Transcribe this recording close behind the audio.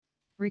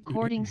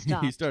Recording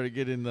stopped. He started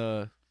getting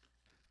the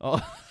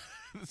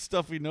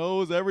stuff he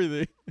knows,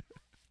 everything.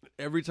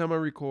 Every time I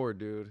record,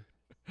 dude.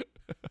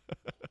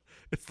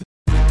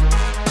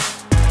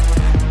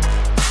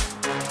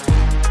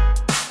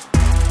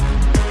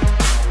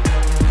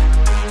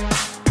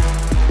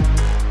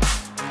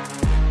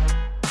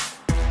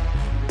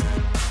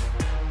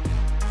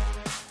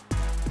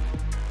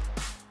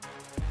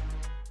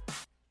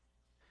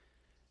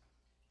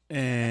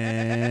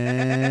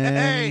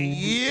 And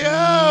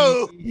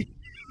yo,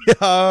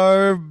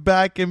 are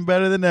back and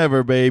better than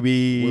ever,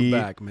 baby. We're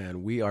back,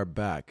 man. We are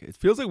back. It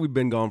feels like we've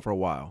been gone for a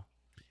while.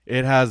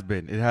 It has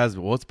been. It has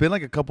been. Well, it's been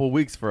like a couple of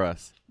weeks for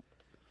us.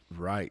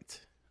 Right.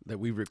 That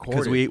we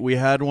recorded. Because we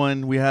had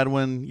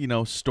one, you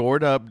know,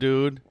 stored up,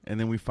 dude, and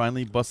then we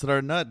finally busted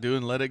our nut, dude,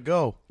 and let it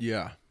go.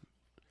 Yeah.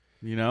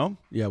 You know?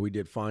 Yeah, we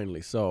did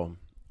finally. So,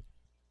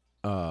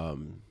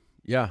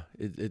 yeah,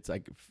 it's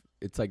like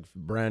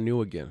brand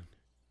new again.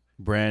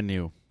 Brand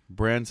new.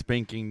 Brand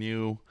spanking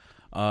new.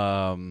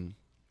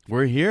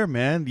 We're here,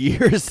 man.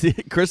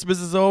 Christmas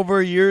is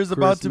over. Year's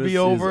about to be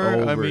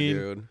over. I mean,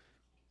 dude.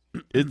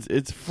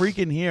 It's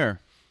freaking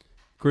here.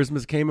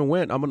 Christmas came and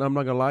went. I'm not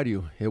gonna lie to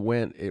you. It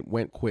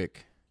went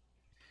quick.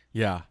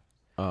 Yeah.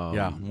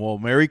 Yeah. Well,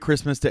 Merry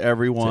Christmas to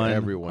everyone. To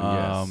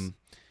everyone,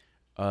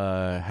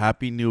 yes.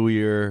 Happy New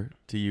Year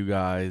to you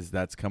guys.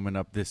 That's coming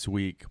up this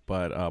week.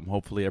 But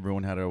hopefully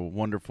everyone had a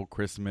wonderful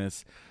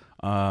Christmas.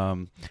 I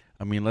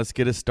mean, let's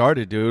get it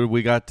started, dude.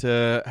 We got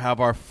to have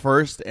our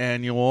first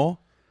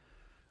annual.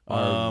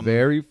 Our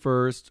very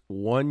first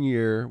 1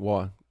 year,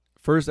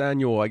 first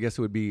annual, I guess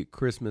it would be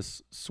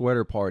Christmas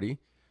sweater party.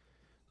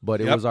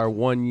 But it was our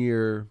 1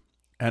 year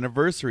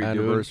anniversary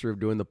of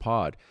doing the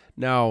pod.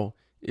 Now,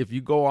 if you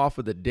go off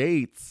of the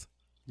dates,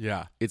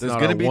 it's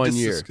not our 1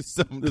 year. There's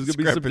going to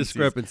be some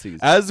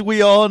discrepancies. As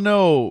we all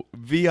know,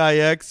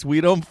 VIX,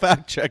 we don't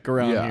fact check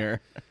around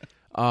here.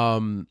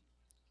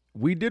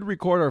 We did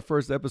record our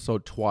first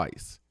episode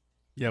twice.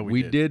 Yeah,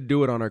 we did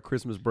do it on our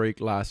Christmas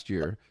break last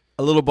year.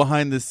 A little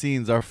behind the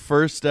scenes, our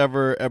first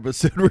ever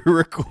episode we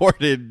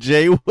recorded,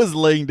 Jay was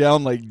laying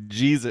down like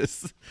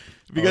Jesus.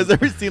 Have you guys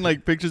ever seen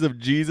like pictures of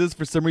Jesus?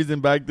 For some reason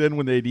back then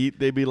when they'd eat,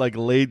 they'd be like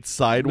laid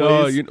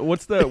sideways. No,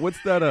 what's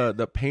that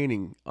the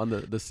painting on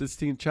the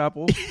Sistine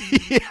Chapel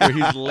where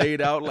he's laid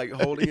out like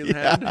holding his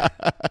hand?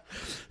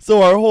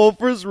 So our whole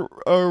first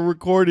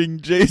recording,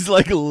 Jay's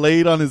like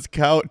laid on his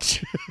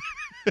couch.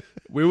 It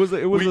was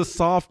a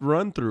soft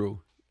run through.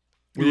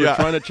 We were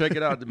trying to check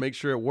it out to make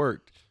sure it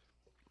worked.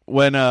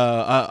 When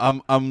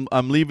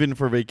I'm leaving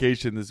for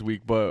vacation this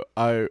week, but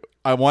I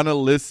want to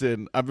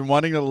listen. I've been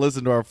wanting to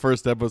listen to our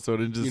first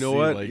episode and just see,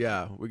 what? Like,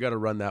 yeah, we got to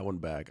run that one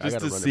back. Just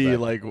to see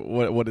like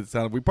what it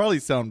sounded. We probably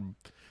sound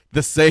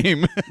the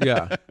same.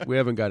 Yeah, we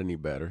haven't got any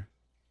better.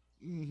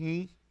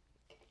 Mm-hmm.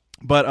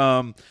 But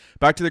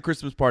back to the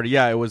Christmas party.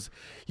 Yeah, it was.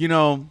 You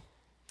know,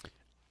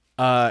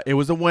 it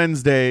was a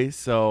Wednesday,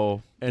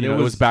 so it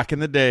was back in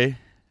the day.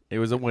 It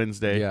was a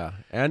Wednesday. Yeah,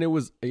 and it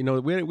was, we had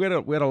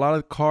a lot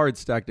of cards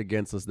stacked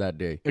against us that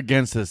day.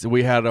 Against us.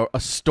 We had a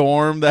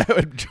storm that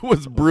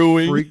was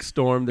brewing. A freak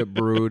storm that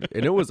brewed,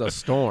 and it was a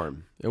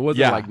storm. It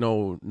wasn't like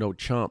no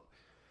chump.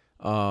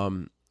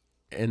 And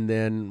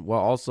then,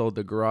 also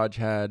the garage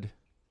had,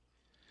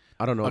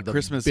 I don't know,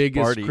 the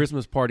biggest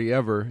Christmas party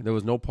ever. There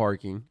was no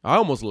parking. I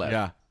almost left.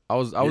 Yeah. I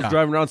was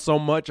driving around so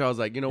much. I was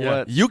like, you know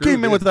what? You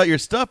came in without your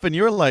stuff, and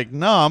you were like,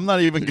 no, I'm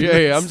not even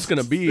gonna I'm just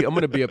going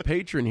to be a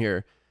patron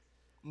here.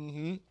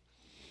 Mm-hmm.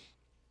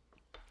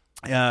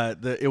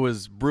 It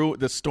was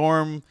the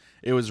storm.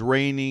 It was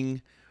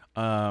raining,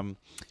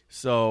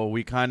 so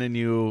we kind of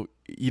knew,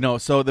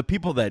 So the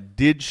people that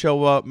did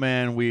show up,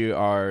 man,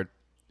 we're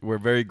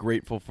very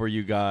grateful for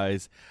you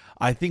guys.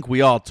 I think we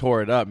all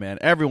tore it up, man.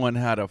 Everyone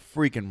had a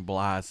freaking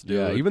blast, dude.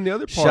 Yeah, even the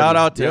other party. Shout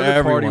out to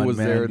everyone, party was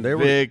man.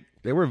 There.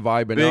 They were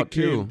vibing out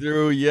too.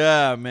 Through,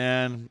 yeah,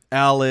 man.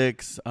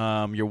 Alex,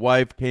 your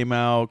wife came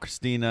out,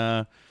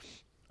 Christina.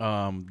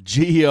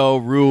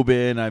 Gio,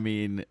 Ruben, I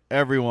mean,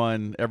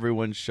 everyone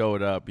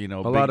showed up. Big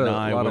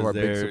Nye was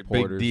there,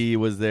 Big D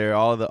was there,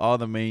 all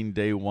the main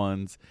day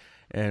ones,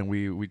 and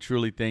we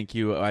truly thank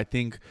you. I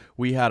think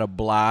we had a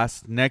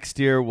blast. Next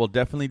year we'll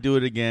definitely do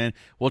it again.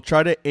 We'll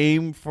try to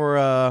aim for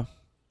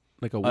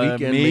like a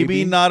weekend,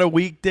 maybe not a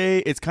weekday.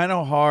 It's kind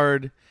of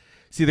hard.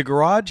 See, the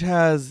garage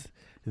has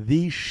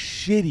the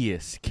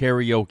shittiest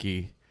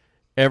karaoke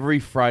every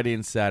Friday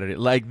and Saturday.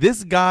 Like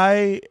this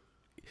guy.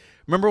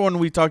 Remember when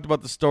we talked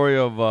about the story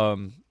of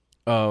the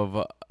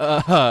owner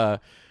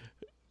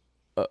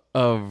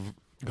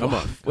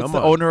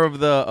of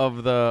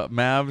the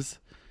Mavs?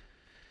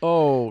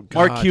 Oh, God,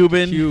 Mark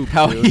Cuban.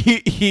 How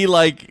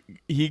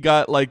he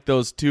got like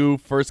those 2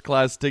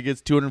 first-class tickets,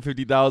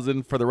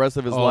 $250,000 for the rest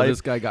of his life.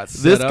 This guy got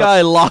set This up.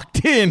 guy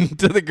locked in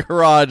to the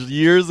garage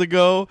years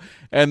ago,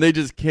 and they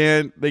just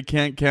can't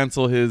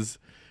cancel his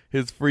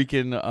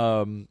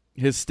freaking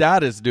his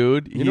status,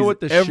 dude. You know what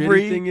the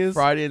shitty thing is?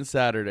 Friday and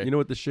Saturday. You know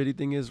what the shitty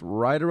thing is?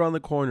 Right around the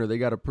corner, they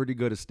got a pretty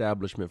good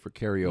establishment for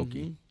karaoke.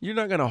 Mm-hmm. You're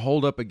not going to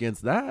hold up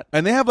against that.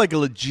 And they have like a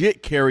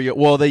legit karaoke.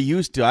 Well, they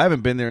used to. I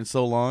haven't been there in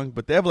so long,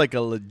 but they have like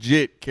a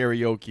legit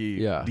karaoke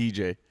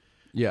DJ.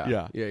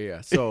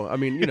 Yeah. So, I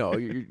mean,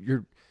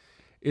 you're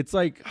it's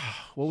like,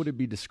 what would it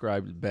be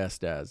described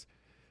best as?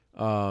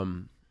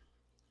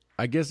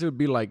 I guess it would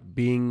be like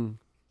being,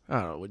 I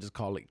don't know, we'll just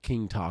call it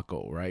King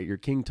Taco, right? You're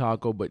King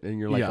Taco, but then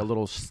you're like a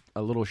little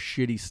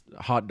shitty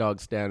hot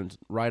dog stand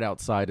right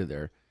outside of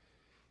there.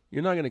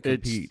 You're not going to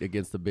compete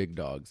against the big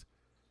dogs.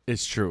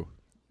 It's true.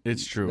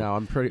 It's true. Now,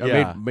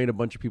 I made a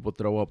bunch of people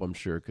throw up, I'm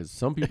sure, because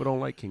some people don't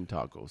like King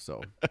Taco,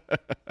 so.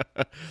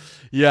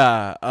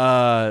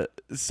 Yeah.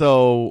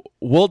 So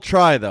we'll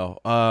try, though.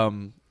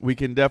 We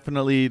can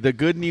definitely, the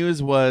good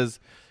news was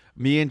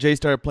me and Jay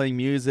started playing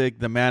music.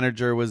 The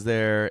manager was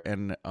there,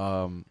 and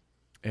got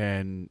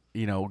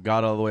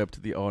all the way up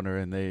to the owner,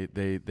 and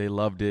they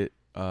loved it.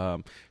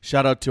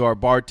 Shout out to our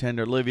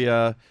bartender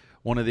Olivia,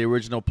 one of the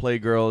original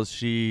Playgirls.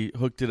 She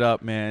hooked it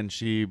up, man.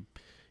 She,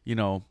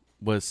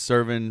 was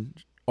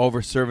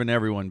over serving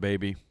everyone,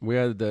 baby. We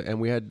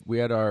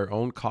had our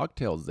own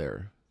cocktails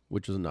there,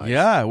 which was nice.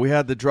 Yeah, we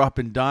had the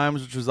Droppin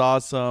Dimes, which was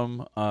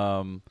awesome.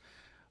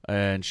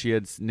 And she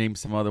had named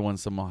some other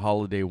ones, some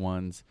holiday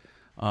ones.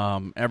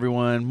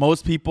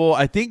 Most people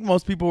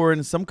were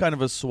in some kind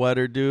of a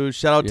sweater, dude.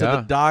 Shout out to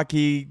the doc.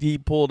 He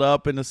pulled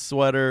up in a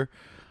sweater.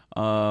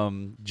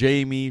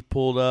 Jamie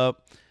pulled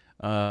up.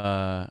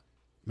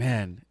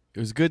 Man, it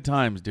was good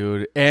times,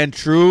 dude. And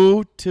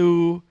true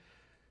to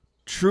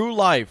true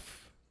life,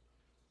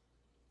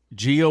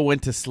 Gio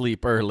went to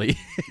sleep early.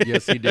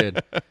 Yes, he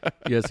did.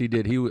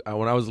 When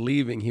I was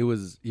leaving, he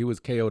was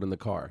KO'd in the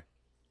car.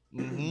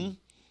 Mm-hmm.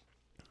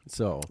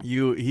 So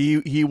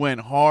he went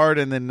hard,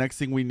 and then next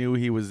thing we knew,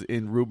 he was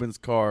in Ruben's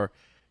car,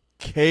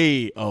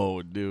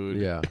 KO,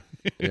 dude. Yeah,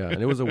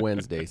 and it was a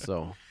Wednesday,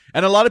 so.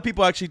 And a lot of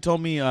people actually told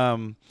me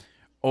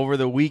over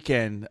the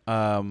weekend,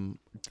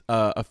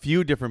 a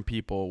few different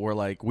people were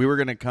like, we were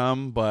gonna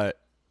come,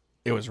 but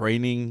it was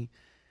raining,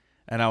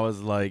 and I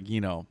was like,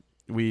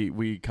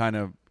 we kind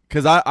of,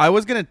 because I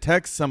was gonna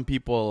text some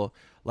people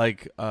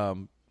like,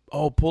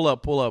 oh, pull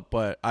up,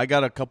 but I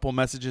got a couple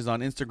messages on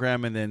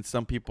Instagram, and then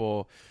some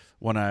people,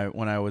 when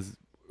I was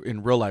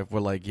in real life,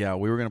 were like, yeah,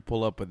 we were gonna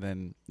pull up, but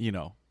then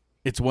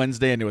it's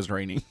Wednesday and it was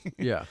raining.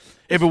 Yeah.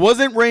 If it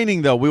wasn't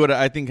raining though, we would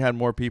I think had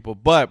more people.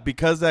 But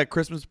because that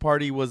Christmas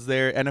party was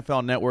there,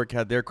 NFL Network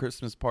had their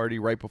Christmas party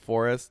right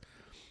before us.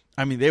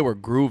 I mean, they were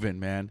grooving,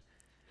 man.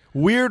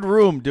 Weird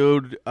room,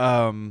 dude.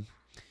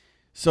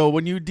 So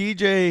when you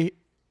DJ,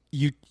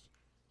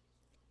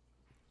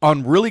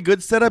 on really good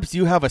setups,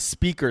 you have a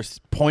speaker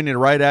pointed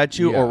right at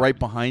you or right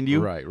behind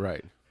you.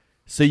 Right.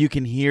 So you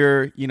can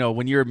hear,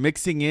 when you're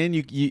mixing in,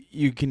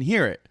 you can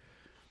hear it.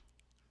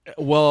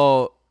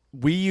 Well,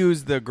 we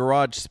use the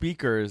garage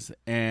speakers,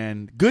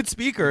 and good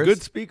speakers.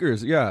 Good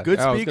speakers, yeah. Good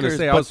I speakers. Was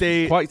say, I was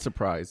quite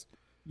surprised.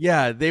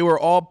 Yeah, they were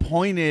all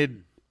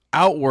pointed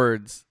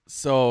outwards.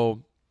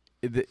 So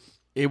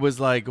it was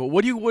like,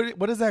 what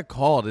is that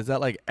called? Is that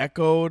like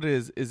echoed?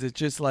 Is it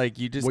just like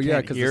you just can't hear? Well,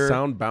 yeah, because the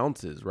sound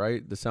bounces,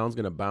 right? The sound's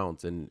going to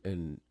bounce.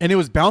 And it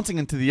was bouncing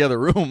into the other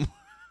room.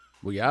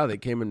 Well, yeah, they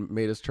came and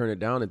made us turn it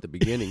down at the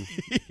beginning.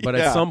 But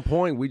at some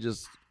point, we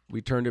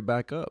turned it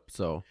back up.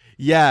 So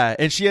yeah,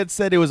 and she had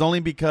said it was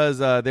only because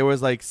there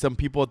was like some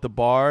people at the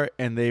bar,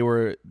 and they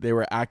were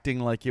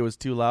acting like it was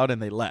too loud,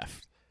 and they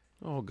left.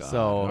 Oh God!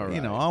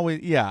 So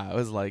always, it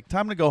was like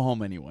time to go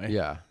home anyway.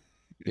 Yeah.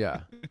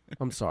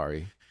 I'm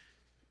sorry.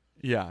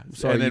 Yeah,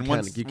 sorry. And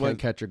then you can't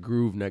catch a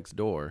groove next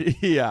door.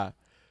 Yeah,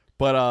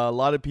 but a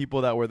lot of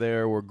people that were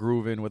there were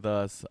grooving with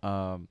us.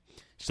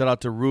 Shout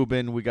out to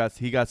Ruben.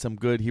 He got some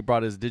good. He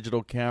brought his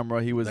digital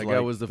camera. He was that guy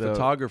was the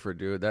photographer,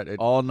 dude.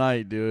 All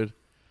night, dude.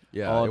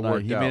 Yeah, all it night.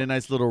 Worked He out. made a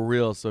nice little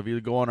reel. So if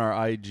you go on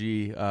our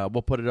IG,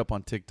 we'll put it up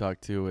on TikTok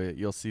too.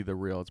 You'll see the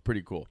reel. It's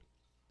pretty cool.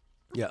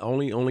 Yeah.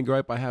 Only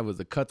gripe I have was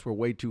the cuts were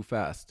way too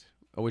fast.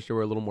 I wish they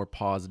were a little more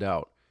paused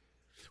out.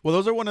 Well,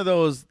 those are one of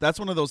those. That's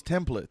one of those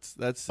templates.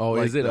 That's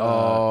like is it?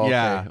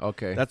 Yeah.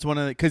 Okay. That's one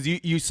of the, because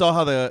you saw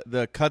how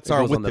the cuts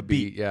are with the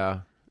beat. Yeah.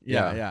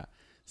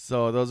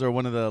 So those are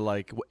one of the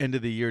like end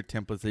of the year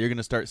templates that you're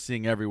gonna start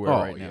seeing everywhere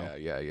right now.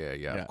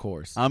 Yeah. Of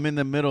course. I'm in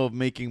the middle of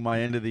making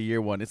my end of the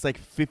year one. It's like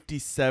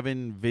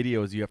 57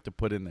 videos you have to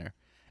put in there,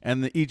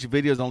 and each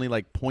video is only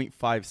like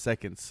 0.5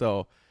 seconds.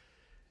 So,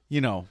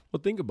 well,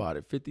 think about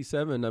it.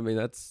 57. I mean,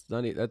 that's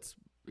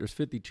there's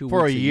 52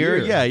 for weeks a year.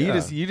 Yeah,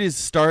 you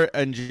just start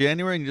in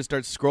January and you just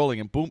start scrolling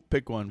and boom,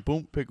 pick one.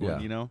 But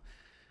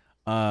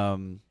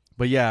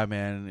yeah,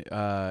 man,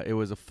 it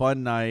was a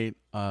fun night.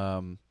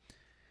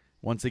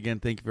 Once again,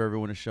 thank you for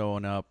everyone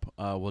showing up.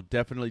 We'll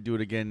definitely do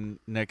it again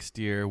next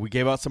year. We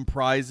gave out some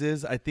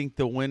prizes. I think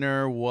the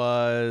winner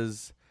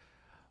was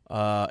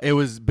it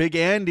was Big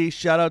Andy.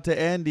 Shout out to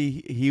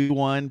Andy. He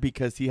won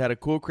because he had a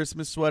cool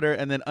Christmas sweater,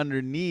 and then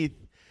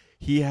underneath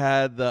he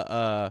had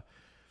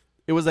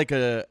it was like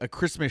a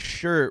Christmas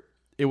shirt.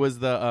 It was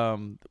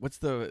the what's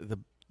the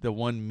the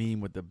one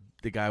meme with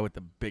the guy with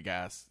the big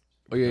ass.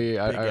 Oh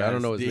yeah. I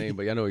don't know his name,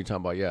 but I know what you're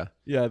talking about. Yeah.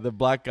 Yeah, the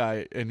black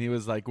guy, and he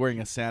was like wearing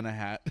a Santa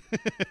hat.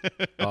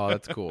 Oh,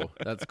 that's cool.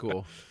 That's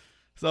cool.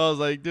 So I was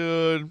like,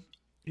 dude,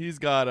 he's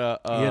got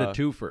he had a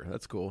twofer.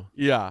 That's cool.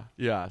 Yeah.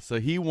 So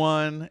he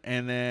won,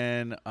 and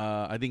then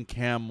I think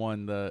Cam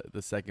won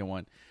the second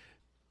one.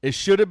 It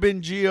should have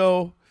been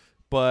Gio,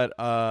 but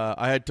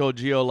I had told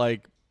Gio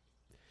like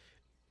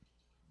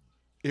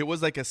it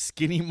was like a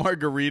skinny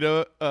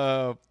margarita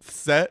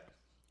set.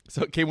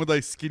 So it came with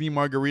like skinny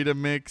margarita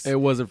mix. It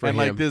wasn't for him.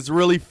 And like this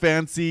really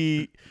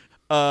fancy,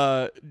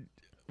 what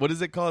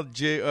is it called?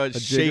 Shaker.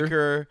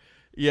 Jigger?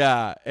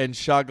 Yeah, and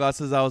shot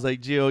glasses. I was like,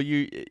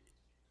 Gio,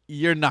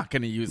 you're not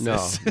gonna use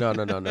this. No.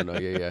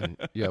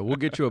 Yeah. We'll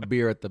get you a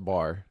beer at the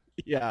bar.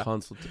 Yeah.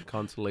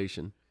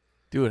 Consolation.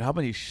 Dude, how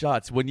many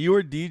shots? When you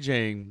were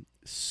DJing,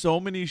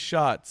 so many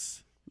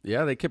shots.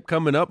 Yeah, they kept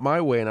coming up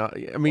my way, and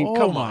I mean,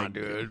 come on,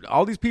 dude.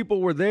 All these people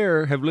were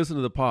there, have listened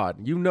to the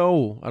pod. You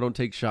know, I don't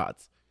take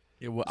shots.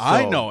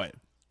 I know it.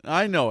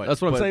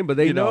 That's what I'm saying, but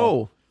they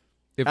know.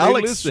 If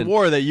Alex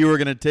swore that you were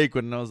going to take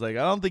one, and I was like,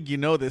 I don't think you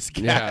know this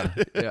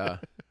cat. Yeah.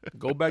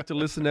 Go back to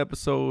listen to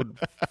episode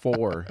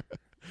 4.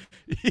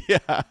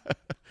 Yeah.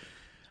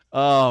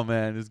 Oh,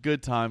 man. It's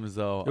good times,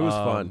 though. It was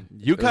fun.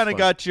 You kind of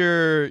got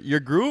your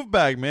groove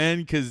back, man,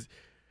 because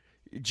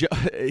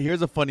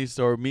here's a funny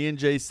story. Me and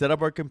Jay set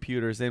up our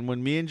computers, and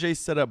when me and Jay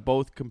set up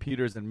both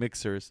computers and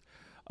mixers,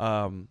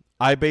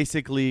 I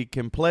basically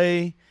can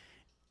play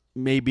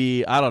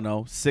maybe, I don't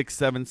know,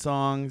 6-7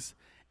 songs,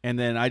 and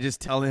then I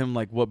just tell him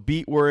like what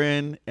beat we're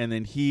in, and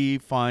then he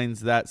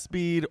finds that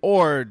speed,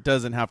 or it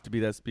doesn't have to be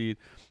that speed,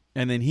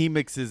 and then he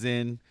mixes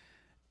in,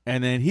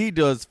 and then he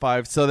does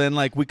 5. So then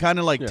like we kind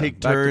of like take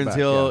turns.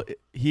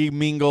 He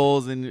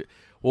mingles, and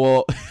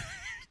well,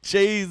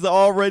 Jay's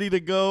all ready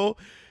to go.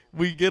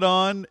 We get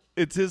on,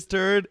 it's his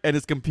turn, and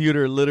his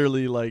computer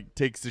literally like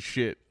takes the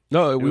shit.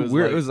 No, it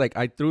was like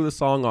I threw the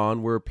song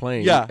on, we're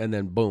playing, and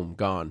then boom,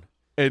 gone.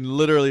 And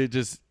literally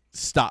just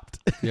stopped.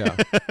 Yeah.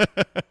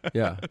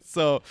 Yeah.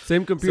 So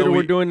same computer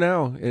we're doing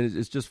now, and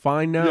it's just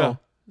fine now. Yeah.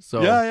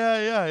 So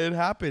yeah, it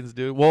happens,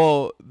 dude.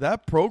 Well,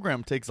 that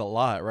program takes a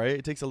lot, right?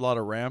 It takes a lot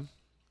of RAM.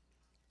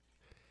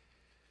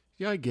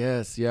 Yeah, I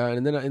guess. Yeah,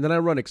 and then I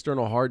run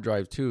external hard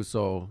drive too,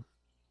 so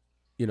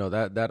you know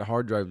that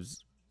hard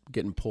drive's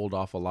getting pulled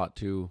off a lot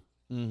too.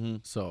 Mm-hmm.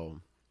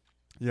 So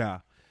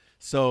yeah.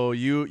 So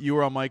you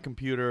were on my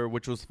computer,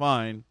 which was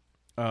fine.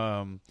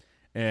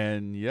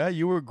 And yeah,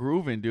 you were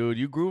grooving, dude.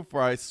 You grooved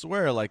for, I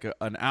swear, like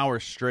an hour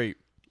straight.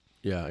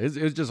 Yeah,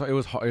 it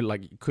was hard,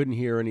 like you couldn't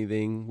hear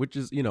anything, which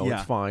is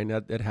it's fine.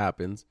 That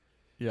happens.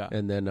 Yeah.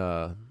 And then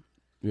I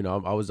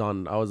was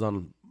on.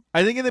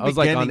 I think in the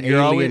beginning, like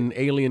on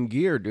alien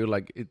gear, dude.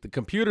 Like the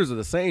computers are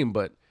the same,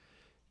 but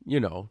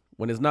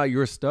when it's not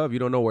your stuff, you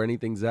don't know where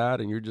anything's at,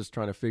 and you're just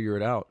trying to figure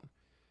it out.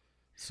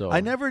 So I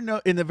never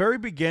know in the very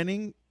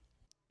beginning.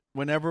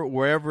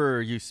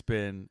 Wherever you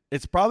spin,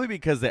 it's probably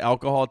because the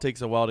alcohol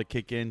takes a while to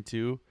kick in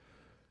too.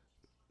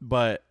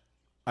 But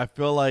I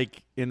feel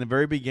like in the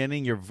very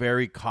beginning, you're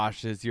very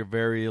cautious. You're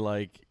very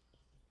like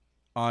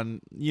on,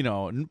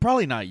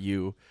 probably not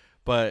you,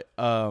 but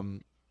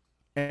and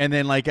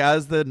then like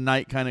as the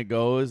night kind of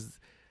goes,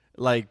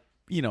 like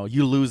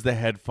you lose the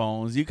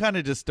headphones. You kind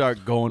of just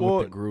start going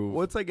with the groove.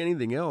 Well, it's like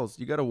anything else.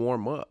 You got to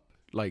warm up.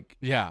 Like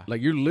you're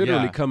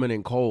literally Yeah. coming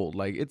in cold.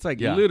 Like it's like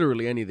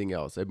literally anything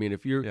else. I mean,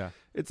 if you're,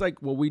 it's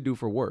like what we do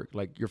for work.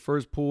 Like your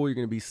first pull, you're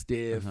gonna be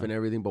stiff and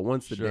everything. But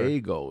once the day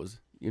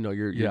goes,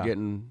 you're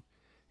getting.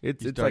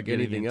 It's like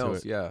anything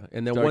else. Yeah,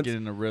 and then once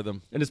getting a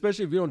rhythm, and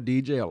especially if you don't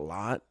DJ a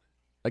lot,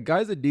 like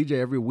guys that DJ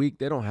every week,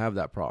 they don't have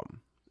that problem.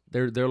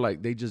 They're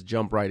like they just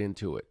jump right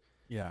into it.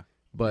 Yeah,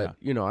 but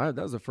that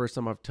was the first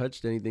time I've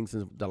touched anything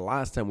since the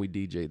last time we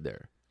DJ'd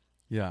there.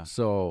 Yeah,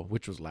 so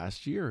which was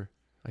last year.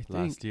 I think.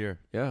 Last year.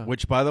 Yeah.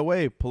 Which, by the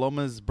way,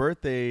 Paloma's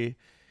birthday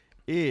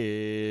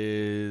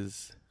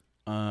is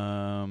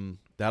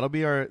that'll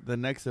be the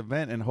next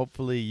event, and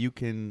hopefully you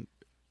can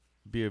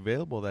be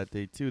available that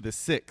day too. The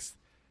 6th.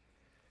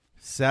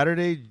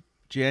 Saturday,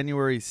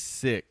 January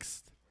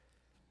 6th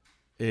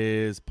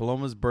is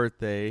Paloma's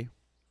birthday.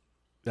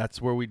 That's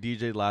where we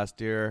DJ'd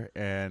last year,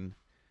 and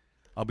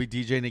I'll be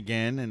DJing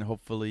again, and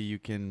hopefully you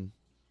can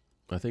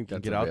I think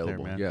that's get available. Out there,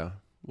 man. Yeah.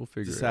 We'll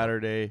figure it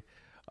Saturday.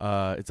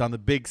 Out. It's on the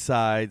big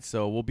side,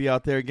 so we'll be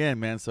out there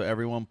again, man. So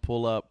everyone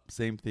pull up,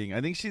 same thing.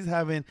 I think she's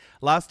having,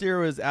 last year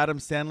was Adam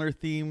Sandler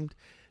themed.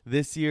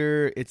 This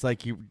year, it's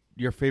like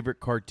your favorite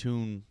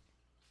cartoon,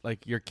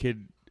 like your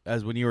kid,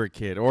 as when you were a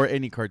kid, or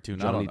any cartoon.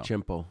 Johnny I don't know.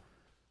 Chimpo.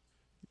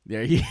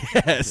 Yeah,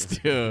 yes,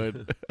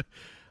 dude.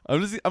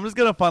 I'm just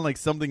gonna find like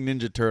something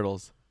Ninja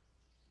Turtles.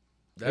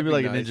 That'd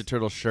Maybe be like nice. a Ninja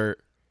Turtle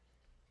shirt.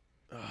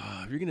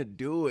 If you're gonna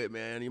do it,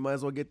 man, you might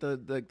as well get the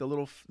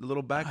little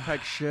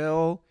backpack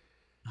shell.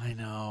 I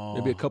know.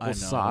 Maybe a couple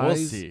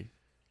size.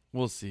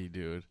 We'll see,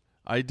 dude.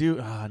 I do.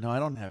 No, I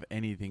don't have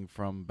anything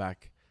from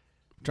back.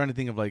 I'm trying to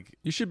think of like.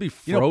 You should be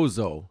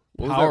Frozo.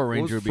 Power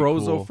Ranger would be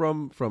Frozo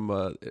cool. from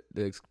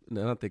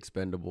not the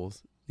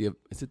Expendables. Which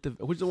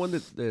is the one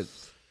that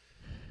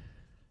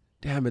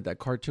damn it, that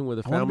cartoon with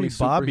the family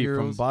Bobby superheroes.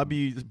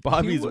 from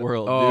Bobby's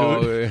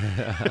World, dude.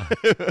 Yeah.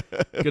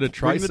 Get a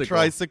tricycle. Bring the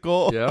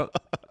tricycle. Yeah.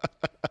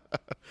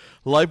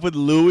 Life with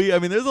Louie. I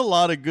mean, there's a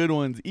lot of good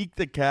ones. Eek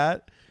the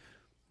Cat.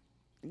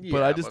 Yeah,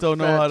 but I just don't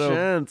know how to.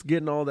 Chance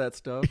getting all that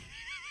stuff.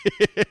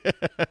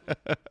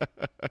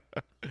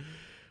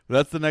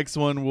 That's the next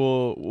one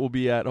we'll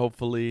be at,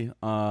 hopefully.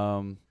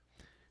 And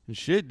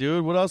shit,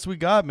 dude. What else we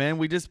got, man?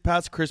 We just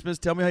passed Christmas.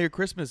 Tell me how your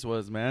Christmas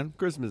was, man.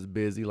 Christmas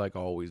busy like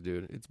always,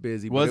 dude. It's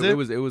busy. Was it?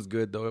 It was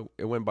good though.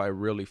 It went by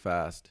really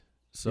fast.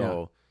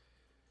 So,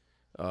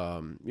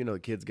 the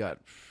kids got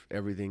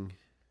everything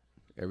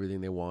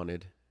they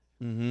wanted.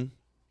 Mm-hmm.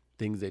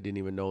 Things they didn't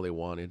even know they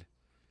wanted.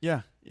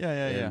 Yeah.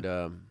 And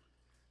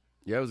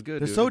it was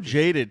good. They're dude. so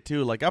jaded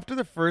too. Like after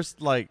the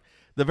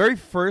very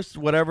first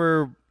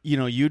whatever,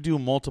 you do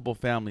multiple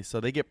families,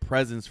 so they get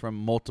presents from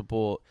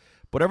multiple.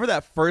 Whatever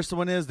that first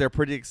one is, they're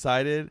pretty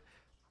excited.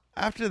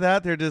 After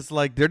that, they're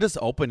just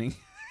opening.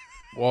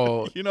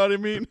 Well, you know what I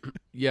mean?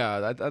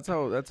 Yeah, that's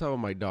how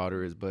my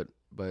daughter is. But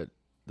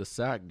the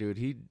sack, dude,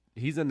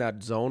 he's in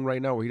that zone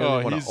right now where he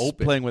doesn't want to open.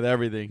 He's playing with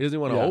everything. He doesn't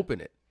want to open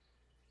it.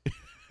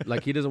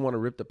 Like he doesn't want to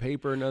rip the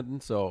paper or nothing.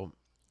 So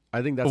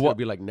I think that's gonna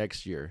be like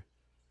next year.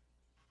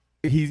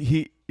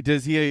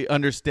 Does he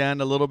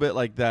understand a little bit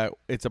like that?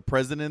 It's a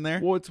present in there.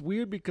 Well, it's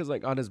weird because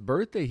like on his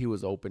birthday he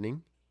was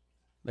opening,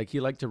 like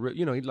he liked to rip.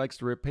 He likes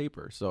to rip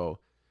paper. So,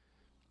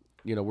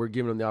 we're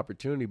giving him the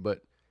opportunity.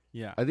 But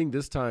yeah, I think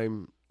this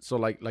time. So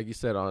like you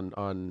said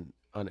on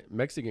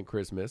Mexican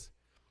Christmas,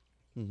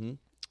 mm-hmm.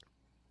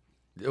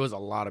 there was a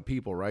lot of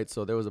people, right?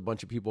 So there was a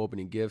bunch of people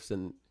opening gifts,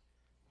 and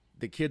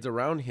the kids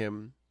around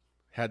him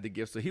had the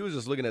gifts. So he was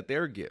just looking at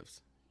their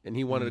gifts, and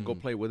he wanted to go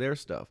play with their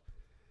stuff.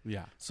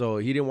 Yeah. So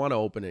he didn't want to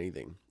open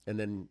anything. And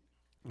then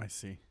I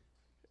see.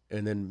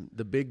 And then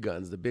the big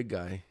guns, the big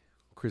guy,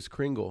 Kris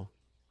Kringle.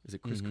 Is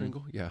it Kris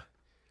Kringle? Yeah.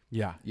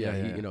 Yeah.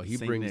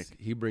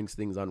 He brings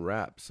things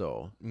unwrapped.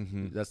 So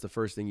that's the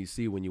first thing you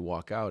see when you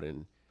walk out,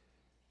 and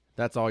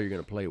that's all you're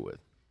going to play with.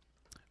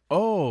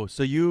 Oh,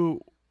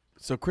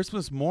 so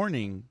Christmas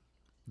morning,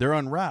 they're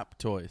unwrapped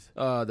toys.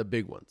 The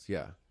big ones,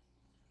 yeah.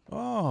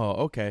 Oh,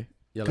 okay.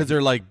 Yeah, because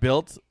they're like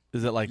built.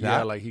 Is it like that?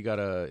 Yeah, like he got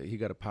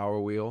a Power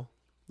Wheel,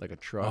 like a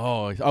truck.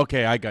 Oh,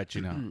 okay, I got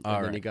you now. And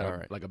then he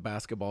got like a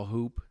basketball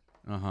hoop.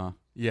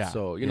 Yeah.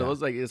 So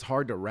it's like it's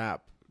hard to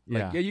wrap.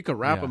 Like, you can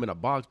wrap them in a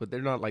box, but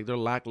they're not like they're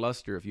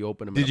lackluster if you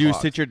open them. Did you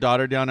sit your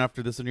daughter down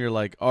after this and you're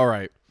like, all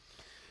right,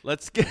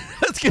 let's get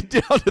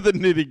down to the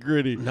nitty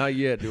gritty? Not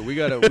yet, dude. We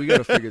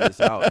gotta figure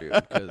this out, dude.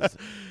 Because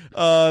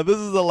this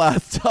is the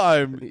last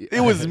time.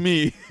 It was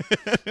me.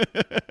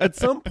 At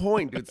some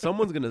point, dude,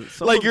 someone's gonna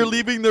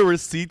leaving the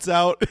receipts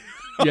out.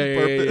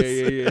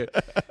 Yeah.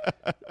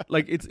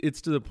 Like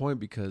it's to the point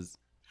because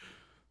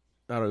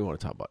I don't even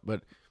want to talk about it,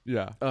 but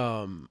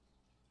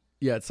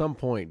yeah, at some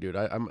point, dude,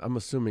 I'm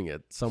assuming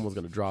someone's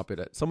gonna drop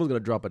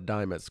a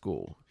dime at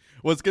school.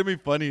 What's gonna be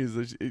funny is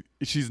that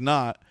she's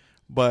not,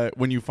 but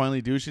when you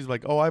finally do, she's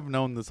like, "Oh, I've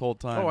known this whole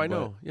time." Oh, I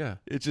know. Yeah,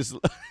 it's just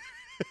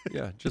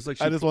just like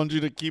I just want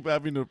you to keep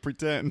having to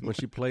pretend. When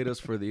she played us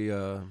for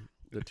the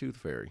tooth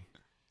fairy.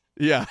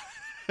 Yeah.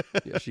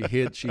 Yeah, she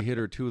hid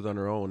her tooth on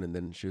her own, and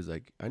then she was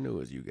like, "I knew it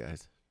was you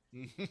guys.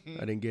 I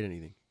didn't get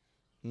anything."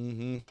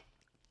 Mm-hmm.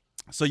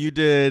 So you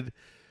did.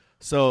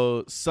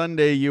 So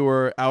Sunday you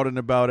were out and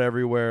about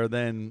everywhere.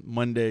 Then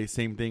Monday,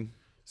 same thing.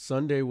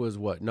 Sunday was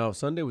what? No,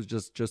 Sunday was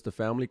just a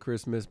family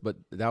Christmas, but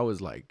that was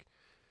like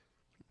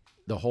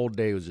the whole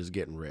day was just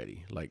getting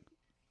ready. Like,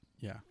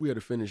 we had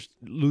to finish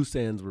loose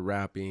ends with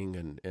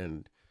wrapping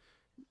and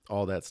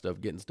all that stuff,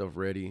 getting stuff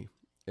ready,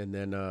 and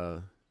then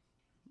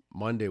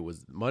Monday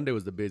was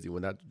the busy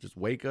one. That just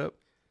wake up.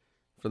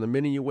 From the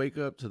minute you wake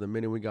up to the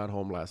minute we got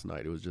home last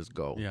night, it was just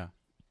go. Yeah.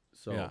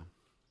 So,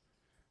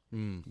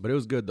 but it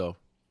was good though.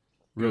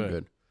 Real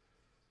good.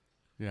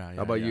 Yeah.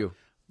 How about you?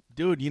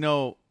 Dude,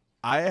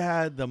 I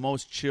had the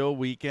most chill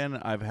weekend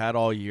I've had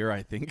all year,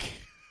 I think.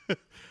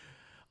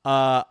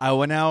 I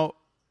went out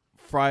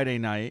Friday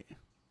night.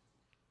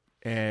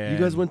 And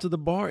you guys went to the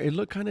bar. It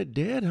looked kind of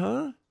dead,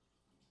 huh?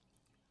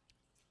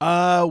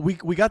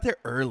 We got there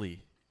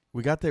early.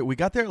 We got there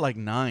at like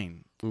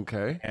 9.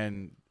 Okay.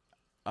 And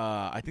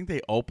I think they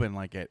opened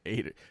like at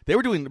 8. They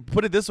were doing,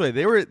 put it this way,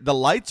 the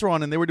lights were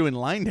on and they were doing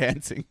line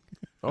dancing.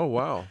 Oh,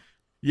 wow.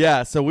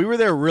 Yeah, so we were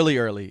there really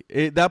early.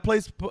 That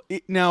place,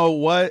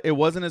 it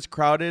wasn't as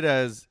crowded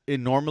as it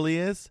normally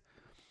is.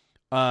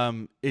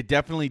 It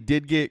definitely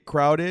did get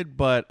crowded,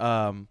 but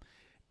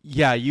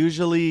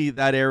usually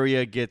that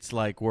area gets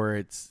like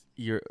where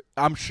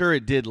I'm sure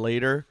it did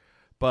later,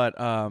 but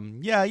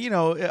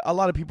a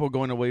lot of people are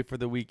going away for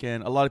the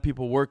weekend. A lot of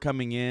people were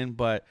coming in,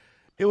 but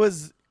it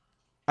was,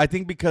 I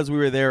think because we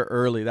were there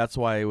early, that's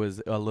why it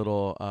was a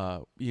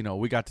little,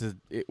 we got to,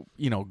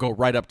 go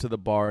right up to the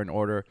bar and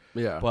order.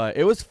 Yeah. But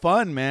it was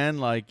fun, man.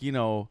 Like,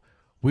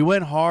 we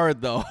went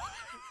hard, though.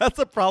 That's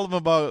the problem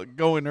about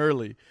going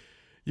early.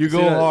 You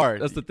go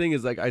hard. That's the thing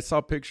is, like, I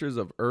saw pictures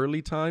of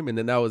early time, and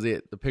then that was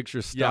it. The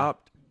picture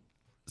stopped.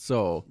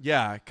 So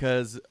yeah,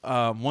 because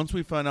once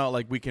we found out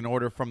like we can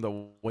order from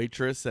the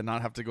waitress and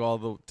not have to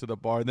go to the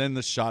bar, then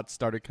the shots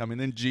started coming.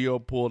 Then Gio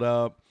pulled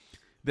up,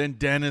 then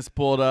Dennis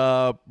pulled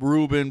up,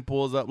 Ruben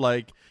pulls up.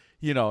 Like,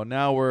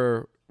 now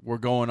we're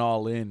going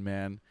all in,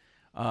 man.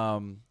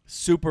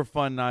 Super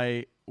fun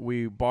night.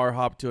 We bar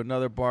hopped to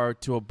another bar,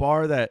 to a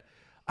bar that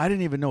I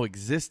didn't even know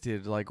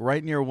existed, like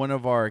right near one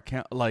of our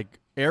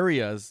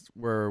areas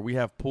where we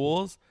have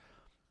pools.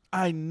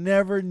 I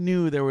never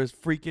knew there was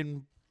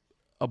freaking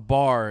a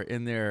bar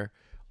in there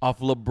off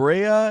La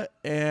Brea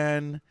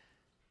and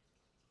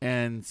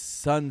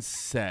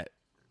Sunset.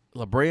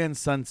 La Brea and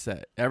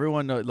Sunset.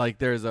 Everyone knows, like,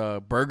 there's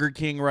a Burger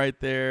King right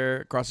there.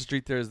 Across the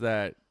street there's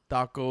that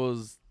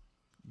Tacos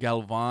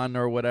Galvan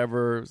or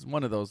whatever. It's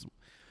one of those.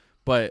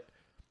 But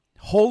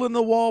hole in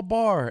the wall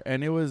bar,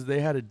 and they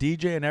had a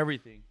DJ and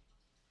everything.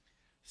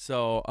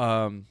 So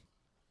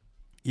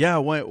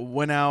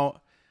went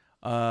out,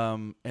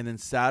 and then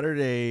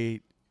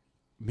Saturday,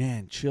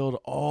 man, chilled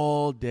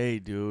all day,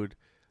 dude.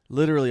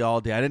 Literally all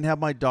day. I didn't have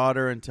my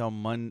daughter until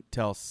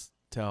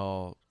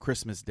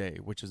Christmas Day,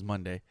 which is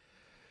Monday.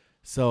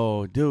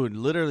 So, dude,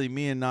 literally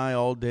me and I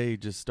all day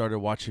just started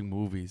watching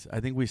movies. I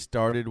think we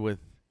started with,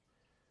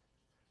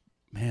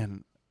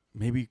 man,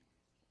 maybe,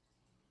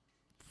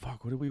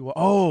 what did we watch?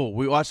 Oh,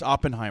 we watched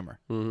Oppenheimer.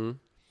 Mm-hmm.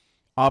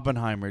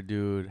 Oppenheimer,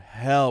 dude.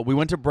 Hell, we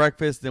went to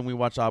breakfast, then we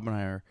watched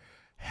Oppenheimer.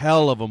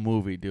 Hell of a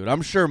movie, dude.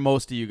 I'm sure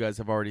most of you guys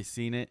have already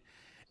seen it.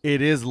 It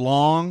is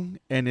long,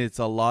 and it's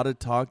a lot of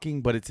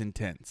talking, but it's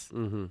intense.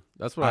 Mm-hmm.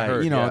 That's what I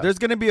heard. There's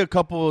going to be a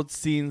couple of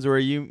scenes where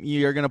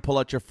you're going to pull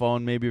out your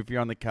phone, maybe if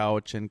you're on the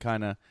couch, and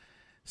kind of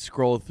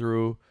scroll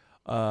through.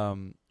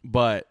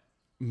 But,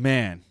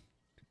 man,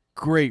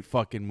 great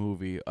fucking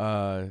movie. What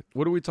are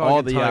we talking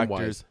all the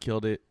actors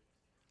killed it.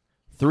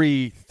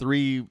 3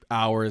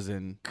 hours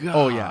and God.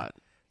 Oh yeah,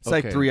 it's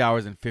like 3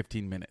 hours and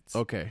 15 minutes.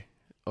 Okay.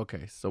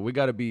 So we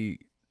got to be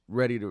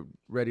ready to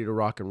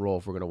rock and roll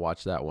if we're gonna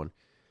watch that one.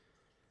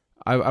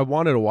 I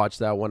wanted to watch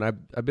that one.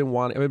 I've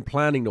been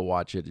planning to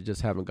watch it. I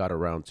just haven't got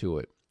around to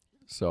it.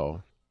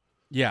 So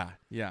yeah.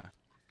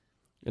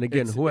 And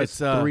again, who has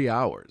 3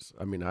 hours?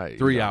 I mean,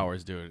 3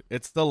 hours, dude.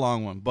 It's the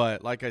long one,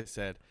 but like I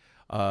said,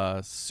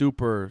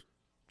 super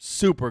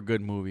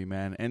good movie,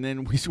 man. And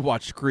then we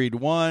watched Creed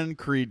 1,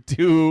 Creed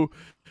 2,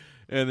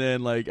 and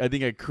then I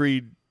think at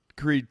Creed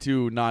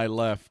 2, Nye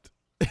left.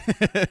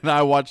 And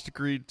I watched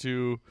Creed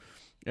 2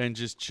 and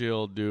just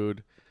chilled,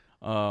 dude,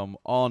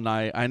 all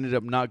night. I ended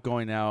up not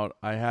going out.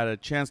 I had a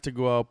chance to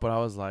go out, but I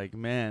was like,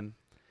 man,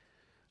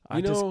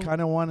 I just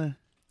kind of want to.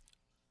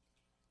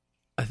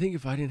 I think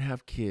if I didn't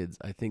have kids,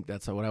 I think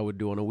that's what I would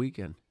do on a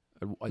weekend.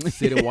 I'd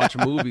sit and watch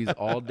movies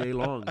all day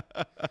long.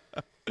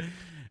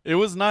 It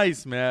was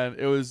nice, man.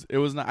 It was.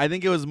 I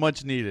think it was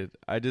much needed.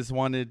 I just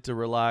wanted to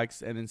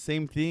relax, and then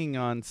same thing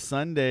on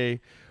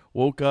Sunday.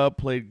 Woke up,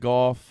 played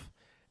golf,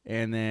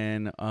 and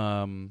then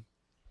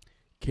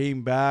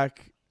came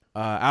back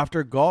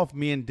after golf.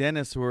 Me and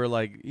Dennis were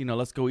like,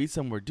 let's go eat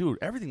somewhere, dude.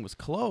 Everything was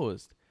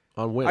closed.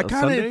 On when? I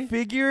kind of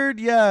figured,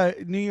 yeah,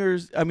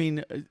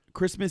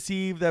 Christmas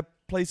Eve, that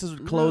places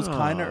would close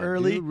kind of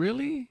early. Dude,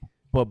 really?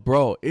 But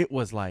bro, it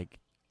was like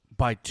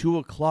by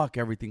 2:00,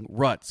 everything.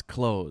 Ruts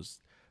closed.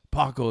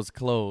 Paco's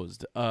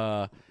closed.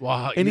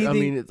 Wow.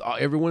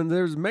 Everyone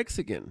there's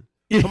Mexican.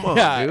 Come on,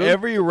 dude.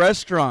 Every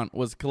restaurant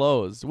was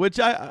closed, which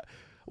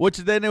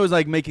then it was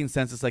like making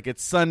sense. It's like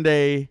it's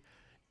Sunday,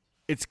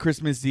 it's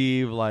Christmas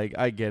Eve. Like,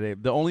 I get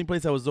it. The only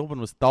place that was open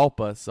was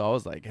Talpa, so I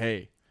was like,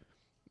 hey,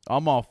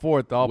 I'm all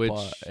for Talpa.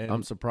 Which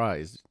I'm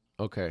surprised.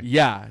 Okay.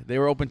 Yeah, they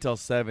were open till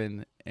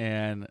 7,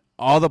 and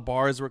all the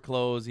bars were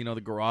closed.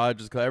 The garage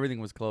was closed.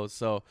 Everything was closed.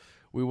 So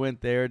we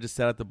went there, just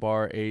sat at the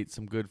bar, ate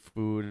some good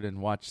food,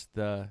 and watched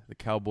the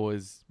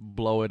Cowboys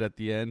blow it at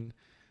the end.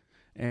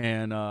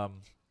 And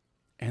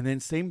then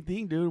same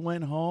thing, dude.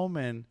 Went home,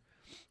 and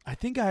I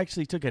think I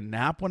actually took a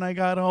nap when I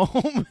got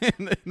home,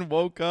 and then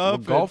woke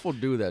up. Well, golf will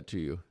do that to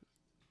you.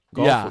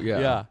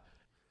 Yeah.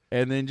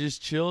 And then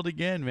just chilled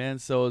again, man.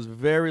 So it was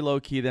very low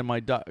key. Then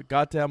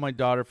got to have my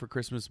daughter for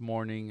Christmas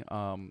morning.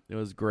 It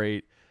was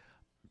great.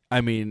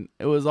 I mean,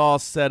 it was all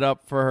set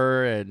up for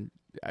her, and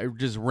I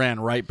just ran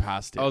right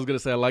past it. I was going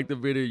to say, I like the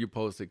video you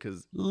posted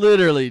because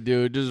literally,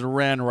 dude, just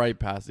ran right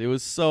past it. It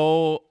was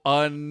so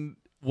I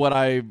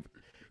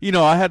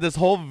had this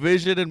whole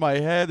vision in my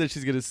head that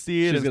she's going to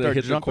see it and start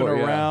jumping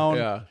around.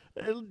 Yeah.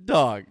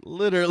 Dog,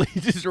 literally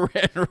just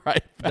ran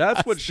right past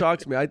That's what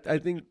shocks me. I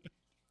think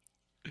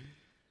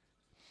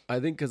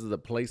because of the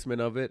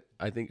placement of it,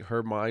 I think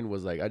her mind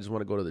was like, I just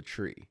want to go to the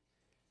tree.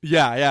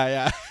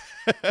 Yeah.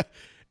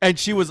 And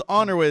she was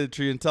on her way to the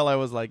tree until I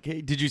was like,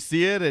 hey, did you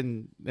see it?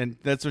 And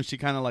that's when she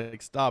kind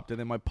of stopped. And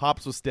then my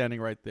pops was standing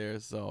right there.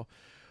 So,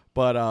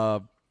 but,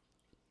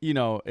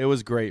 it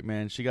was great,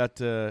 man. She got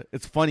to,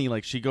 it's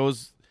funny. She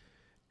goes,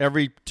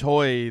 every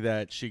toy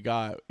that she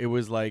got, it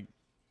was like,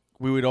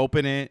 we would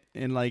open it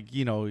and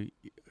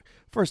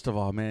first of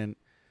all, man,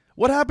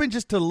 what happened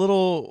just to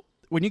little,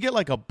 when you get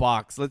a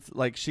box,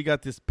 she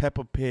got this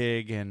Peppa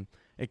Pig and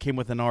it came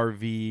with an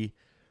RV.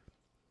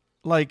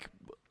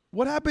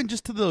 what happened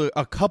just to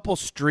a couple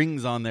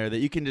strings on there that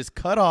you can just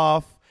cut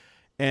off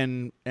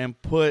and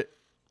put?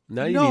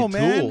 Now you need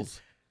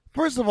tools.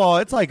 First of all,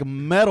 it's like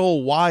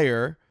metal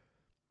wire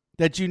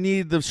that you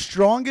need the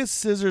strongest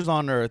scissors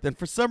on earth. And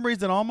for some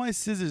reason, all my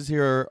scissors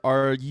here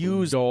are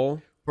used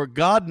dull for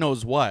God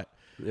knows what.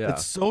 Yeah.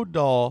 It's so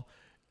dull.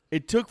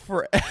 It took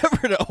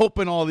forever to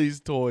open all these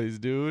toys,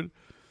 dude.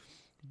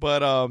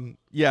 But,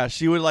 yeah,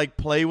 she would, like,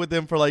 play with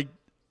them for, like,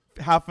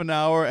 half an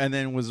hour and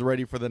then was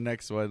ready for the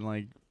next one,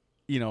 like,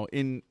 you know,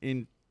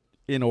 in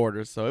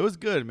order. So it was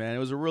good, man. It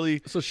was a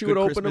really So she would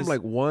open them,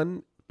 like,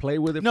 one, play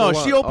with it No,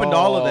 for she opened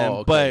all of them.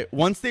 okay. But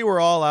once they were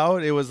all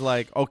out, it was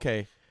like,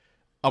 okay,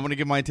 I'm going to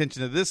give my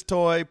attention to this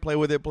toy, play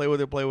with it, play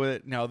with it, play with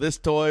it. Now this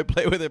toy,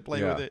 play with it,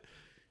 play with it.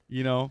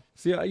 You know?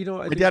 See, you know,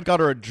 my dad got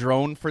her a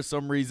drone for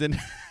some reason.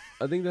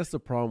 I think that's the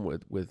problem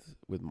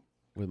with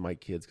my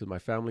kids, because my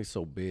family's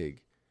so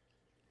big.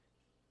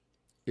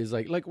 Is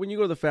like when you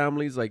go to the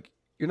families, like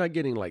you're not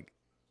getting like,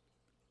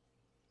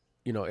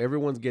 you know,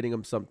 everyone's getting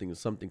them something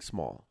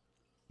small,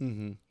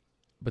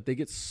 but they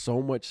get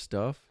so much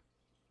stuff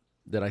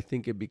that I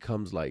think it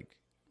becomes like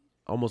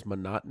almost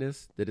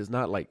monotonous. That is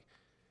not like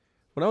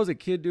when I was a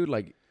kid, dude.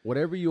 Like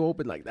whatever you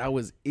opened, like that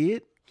was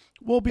it.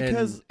 Well,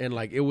 because and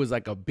like it was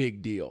like a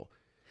big deal,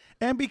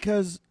 and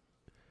because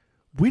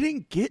we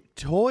didn't get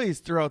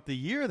toys throughout the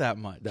year that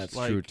much. That's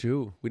like, true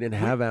too. We didn't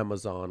have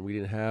Amazon. We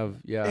didn't have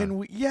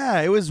and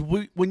it was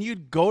when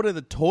you'd go to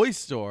the toy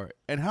store,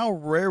 and how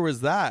rare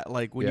was that?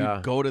 Like when you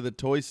go to the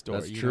toy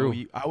store. That's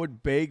true. I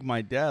would beg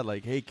my dad,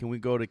 like, "Hey, can we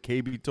go to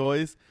KB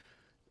Toys?"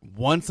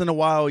 Once in a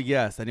while,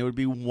 yes, and it would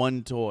be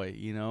one toy,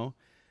 you know.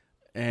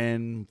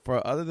 And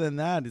for other than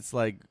that, it's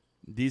like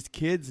these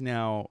kids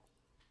now,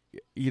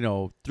 you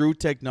know, through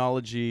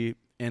technology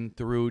and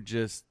through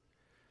just,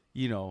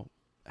 you know,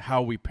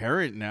 how we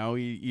parent now,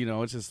 you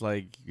know, it's just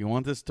like, you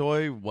want this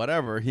toy,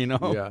 whatever, you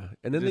know. Yeah,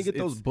 and then they get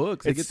those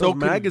books, they get so those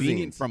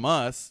magazines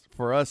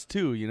for us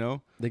too, you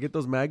know. They get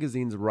those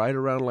magazines right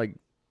around like,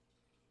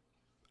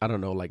 I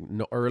don't know, like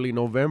early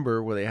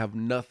November, where they have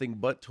nothing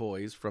but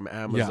toys from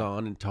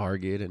Amazon and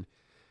Target, and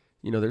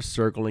you know they're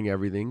circling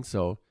everything.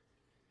 So,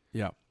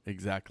 yeah,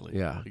 exactly.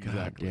 Yeah,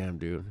 exactly. God damn,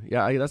 dude.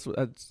 Yeah, that's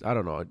I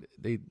don't know.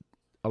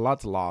 A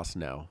lot's lost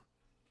now.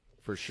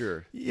 For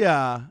sure.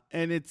 Yeah,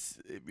 and it's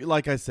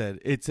like I said,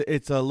 it's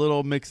a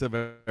little mix of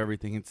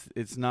everything.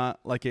 It's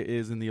not like it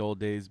is in the old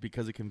days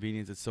because of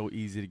convenience. It's so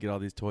easy to get all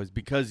these toys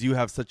because you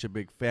have such a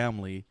big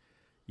family.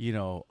 You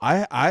know,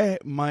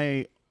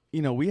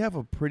 we have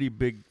a pretty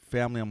big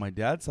family on my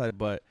dad's side,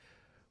 but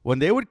when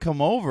they would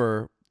come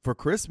over for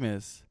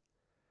Christmas,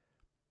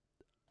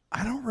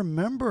 I don't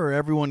remember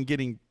everyone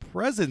getting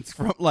presents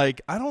from. Like,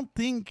 I don't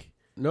think.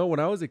 No, when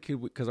I was a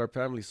kid, because our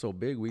family's so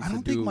big, I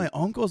don't think my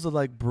uncles would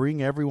like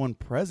bring everyone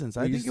presents.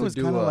 I think it was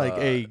kind of like,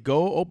 hey,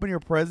 go open your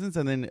presents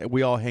and then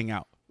we all hang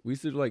out. We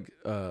used to do like,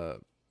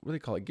 what do they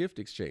call it? Gift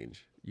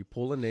exchange. You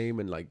pull a name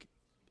and like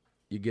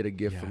you get a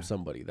gift from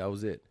somebody. That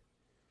was it.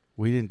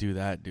 We didn't do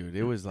that, dude.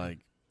 It was like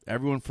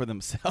everyone for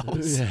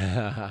themselves.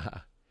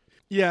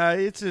 Yeah,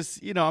 it's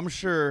just, you know, I'm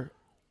sure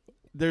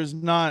there's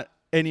not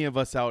any of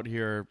us out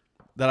here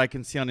that I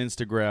can see on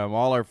Instagram,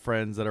 all our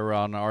friends that are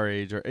around our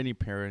age or any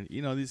parent,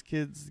 you know, these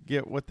kids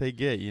get what they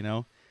get, you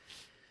know.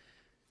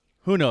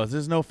 Who knows?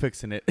 There's no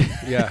fixing it.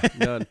 Yeah,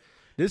 none.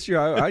 This year,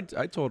 I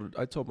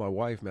told my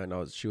wife, man,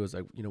 she was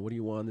like, you know, what do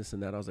you want, this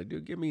and that? I was like,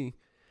 dude, give me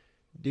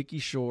Dickie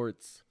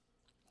shorts.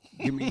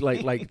 Give me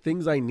like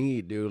things I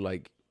need, dude.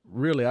 Like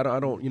really, I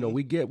don't, you know,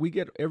 we get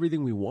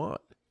everything we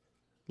want.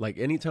 Like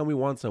anytime we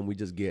want something, we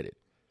just get it.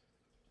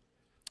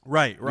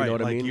 Right. You know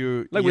what I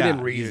mean? Within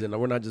reason.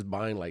 We're not just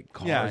buying like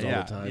cars all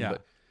the time. Yeah.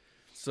 But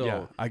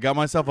so I got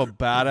myself a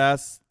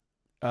badass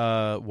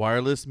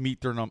wireless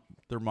meat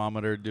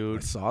thermometer,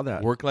 dude. I saw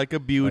that. Work like a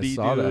beauty, dude.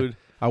 That.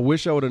 I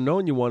wish I would have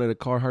known you wanted a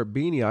Carhartt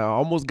beanie. I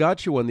almost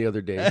got you one the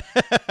other day.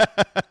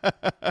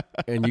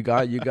 And you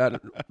got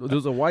there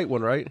was a white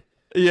one, right?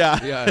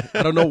 Yeah.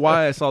 I don't know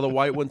why I saw the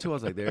white one too. I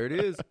was like, there it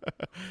is.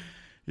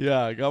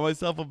 Yeah, I got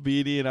myself a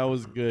beanie and I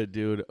was good,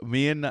 dude.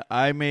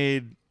 I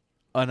made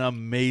an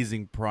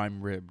amazing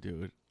prime rib,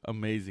 dude.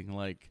 Amazing.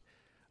 Like,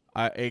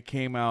 it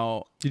came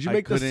out. Did you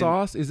make the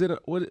sauce? Is it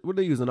what do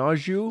they use? An au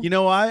jus? You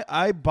know,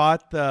 I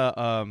bought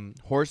the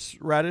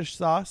horseradish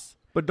sauce.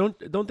 But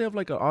don't they have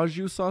like an au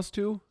jus sauce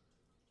too?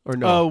 Or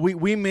no?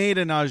 We made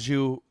an au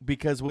jus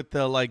because with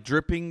the like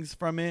drippings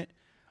from it.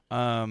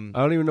 I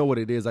don't even know what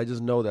it is. I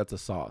just know that's a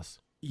sauce.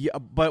 Yeah,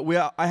 but we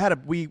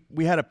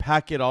had a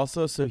packet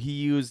also, so he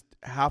used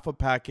half a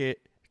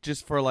packet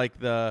just for like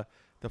the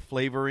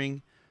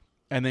flavoring.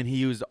 And then he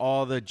used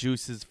all the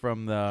juices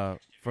from the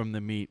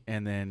meat,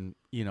 and then,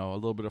 you know, a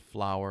little bit of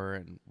flour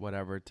and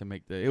whatever to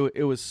make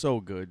it was so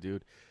good,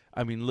 dude.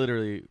 I mean,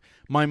 literally,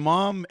 my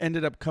mom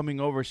ended up coming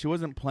over. She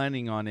wasn't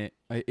planning on it.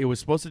 It was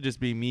supposed to just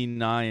be me,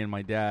 Nye, and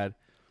my dad.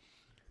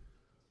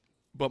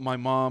 But my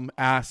mom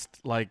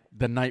asked like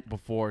the night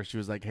before. She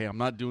was like, "Hey, I'm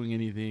not doing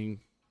anything.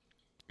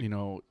 You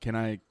know, can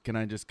I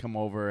just come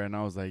over?" And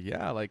I was like,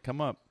 "Yeah, like come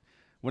up."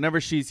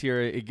 Whenever she's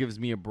here, it gives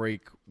me a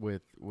break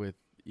with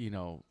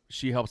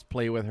she helps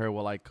play with her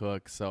while I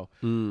cook. So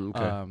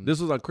okay. This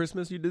was on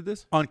Christmas you did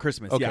this? On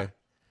Christmas, okay. Yeah.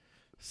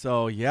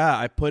 So yeah,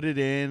 I put it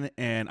in,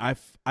 and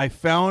I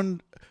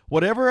found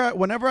whenever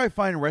I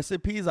find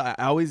recipes, I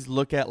always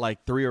look at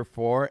like 3 or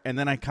 4, and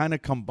then I kind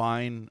of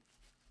combine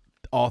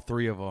all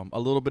 3 of them. A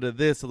little bit of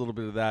this, a little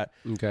bit of that.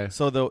 Okay.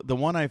 So the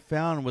one I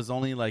found was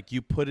only like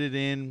you put it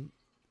in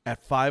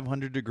at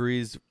 500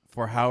 degrees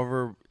for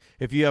however,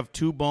 if you have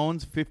 2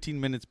 bones, 15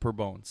 minutes per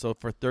bone. So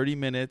for 30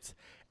 minutes,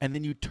 and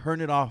then you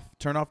turn off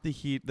the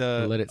heat,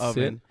 let it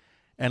oven, sit?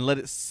 and let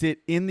it sit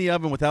in the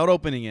oven without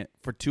opening it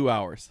for 2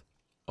 hours.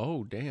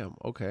 Oh, damn.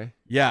 Okay.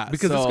 Yeah.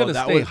 Because it's going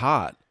to stay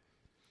hot.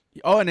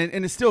 Oh, and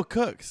it still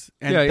cooks.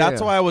 And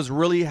that's why I was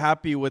really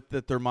happy with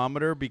the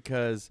thermometer,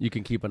 because you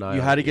can keep an eye on it.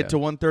 You had to get to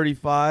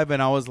 135,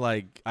 and I was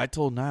like, I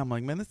told Nia, I'm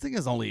like, man, this thing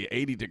is only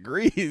 80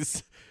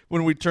 degrees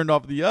when we turned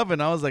off the oven.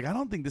 I was like, I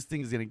don't think this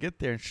thing is going to get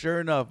there. And sure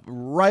enough,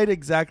 right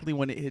exactly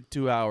when it hit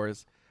 2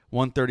 hours,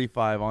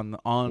 135 on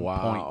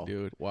point,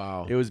 dude.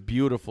 Wow. It was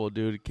beautiful,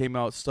 dude. It came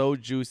out so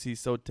juicy,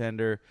 so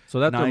tender.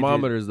 So that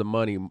thermometer is the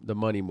money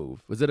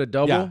move. Was it a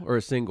double or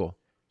a single?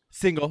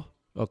 Single.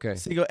 Okay.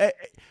 Single.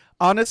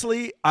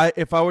 Honestly,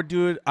 if I would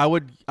do it, I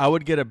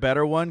would get a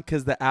better one,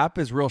 because the app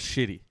is real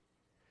shitty.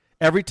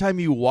 Every time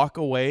you walk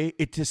away,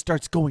 it just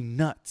starts going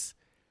nuts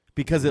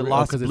because it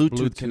lost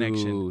Bluetooth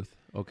connection.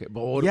 Okay,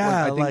 but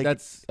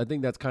I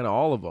think that's kind of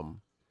all of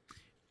them.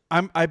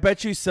 I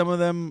bet you some of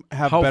them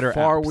have How better.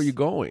 How far apps. were you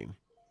going?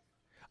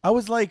 I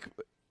was like,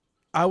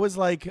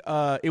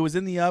 it was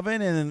in the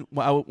oven, and then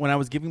when I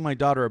was giving my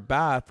daughter a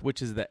bath,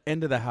 which is the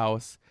end of the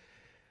house,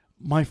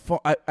 my phone.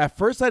 At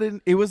first, I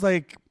didn't. It was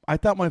like I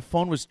thought my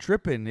phone was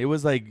tripping. It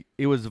was like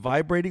it was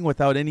vibrating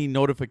without any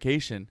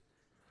notification,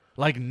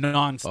 like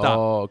nonstop.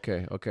 Oh,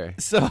 okay.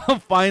 So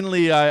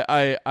finally,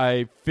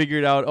 I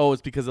figured out. Oh,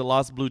 it's because it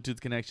lost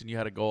Bluetooth connection. You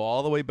had to go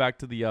all the way back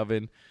to the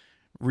oven,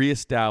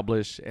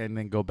 reestablish, and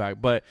then go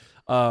back. But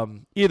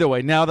either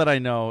way, now that I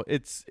know,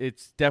 it's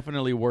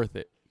definitely worth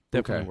it.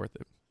 Definitely worth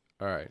it.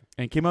 All right.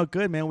 And it came out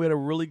good, man. We had a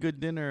really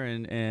good dinner,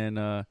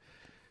 and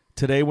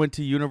today went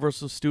to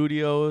Universal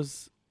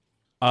Studios.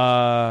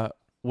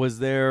 Was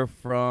there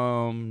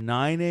from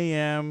 9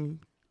 a.m.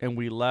 and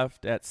we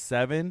left at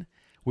 7.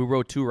 We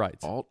rode 2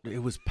 rides.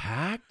 It was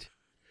packed?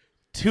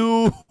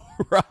 2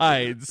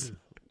 rides.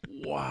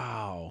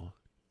 Wow.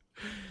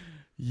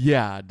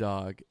 Yeah,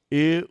 dog.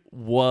 It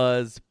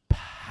was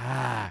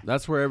packed.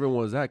 That's where everyone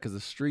was at, because the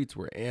streets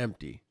were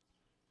empty.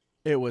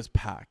 It was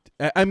packed.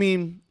 I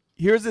mean,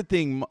 here's the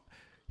thing.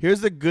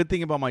 Here's the good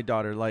thing about my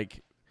daughter.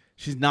 Like,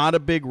 she's not a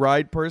big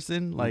ride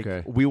person. Like,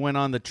 we went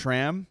on the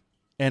tram,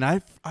 and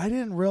I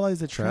didn't realize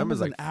the tram was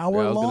like an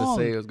hour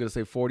long. I was gonna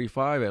say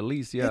 45 at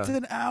least. Yeah, it's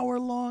an hour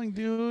long,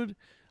 dude.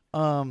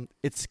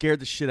 It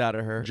scared the shit out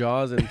of her.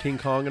 Jaws and King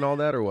Kong and all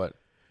that, or what?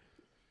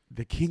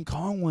 The King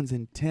Kong one's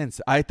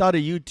intense. I thought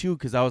of you too,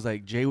 because I was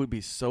like, Jay would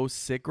be so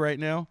sick right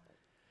now.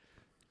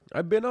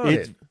 I've been on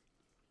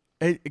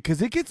it.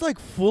 Because it gets like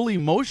full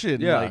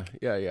emotion. Yeah,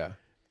 yeah.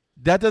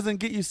 That doesn't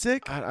get you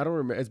sick? I don't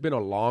remember. It's been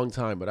a long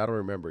time, but I don't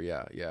remember.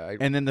 Yeah.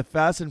 And then the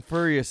Fast and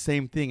Furious,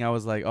 same thing. I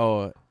was like,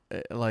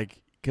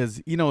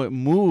 because it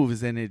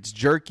moves and it's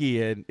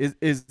jerky. And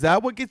is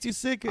that what gets you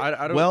sick?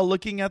 I don't. Well,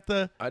 looking at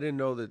I didn't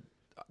know that.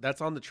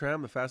 That's on the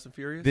tram, the Fast and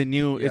Furious. The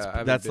new,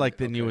 that's like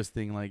the newest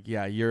thing. Like,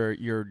 yeah,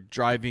 you're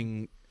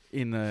driving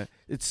in a.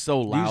 It's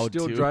so loud. Do you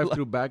still too. drive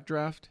through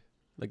backdraft?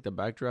 Like the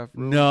backdraft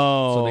room?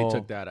 No. So they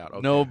took that out.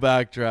 Okay. No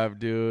backdraft,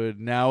 dude.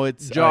 Now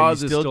it's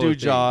Jaws. You still do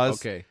Jaws.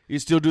 Okay. You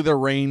still do the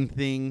rain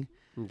thing.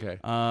 Okay.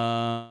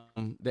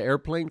 The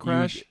airplane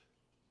crash?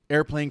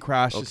 Airplane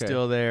crash is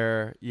still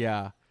there.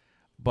 Yeah.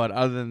 But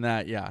other than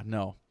that, yeah,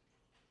 no.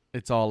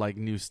 It's all like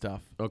new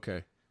stuff.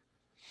 Okay.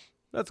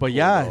 That's cool. But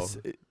yeah,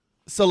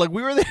 so like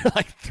we were there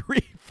like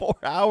 3-4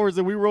 hours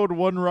and we rode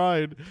 1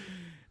 ride.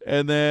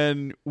 And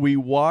then we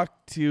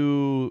walked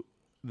to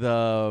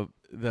the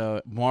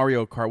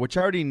Mario Kart, which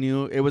I already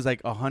knew. It was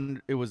like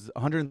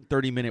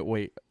 130 minute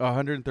wait.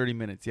 130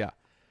 minutes, yeah.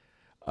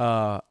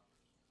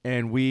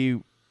 And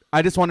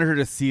I just wanted her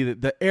to see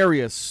that the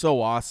area is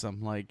so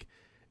awesome. Like,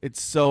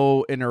 it's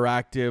so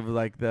interactive,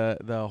 like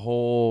the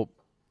whole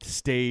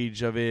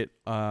stage of it.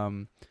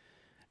 And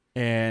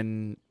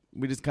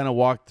we just kind of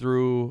walked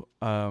through.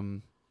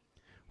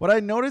 What I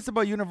noticed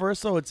about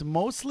Universal, it's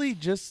mostly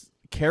just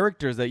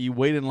characters that you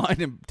wait in line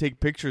and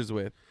take pictures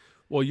with.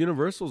 Well,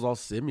 Universal's all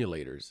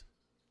simulators.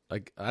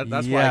 Like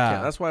that's why I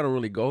can't. That's why I don't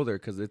really go there,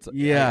 because it's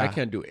I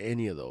can't do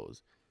any of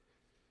those.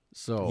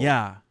 So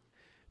yeah,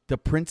 the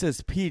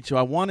Princess Peach.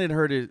 I wanted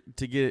her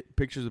to get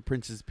pictures of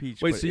Princess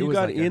Peach. Wait, so you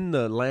got in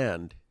the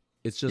land?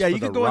 It's just you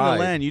could go in the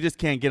land. You just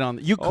can't get on.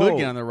 You could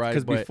get on the ride,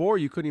 because before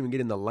you couldn't even get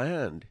in the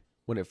land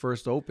when it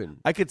first opened.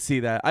 I could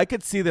see that. I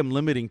could see them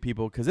limiting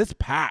people because it's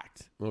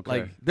packed. Okay,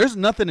 like there's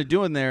nothing to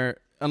do in there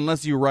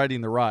unless you're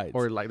riding the rides,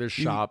 or like there's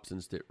shops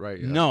and stuff, right?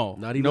 Yeah. No,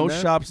 not even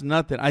shops,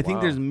 nothing. I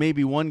think there's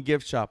maybe one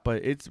gift shop,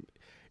 but it's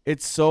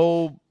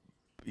so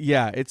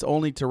it's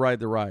only to ride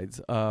the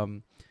rides.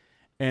 And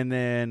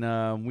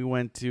then we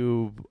went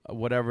to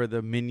whatever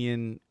the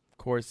Minion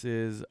course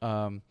is.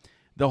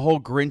 The whole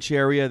Grinch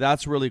area,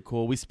 that's really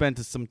cool. We spent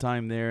some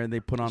time there, and they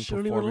put on she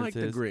performances. She don't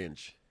even like the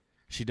Grinch.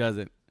 She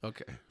doesn't.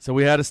 Okay. So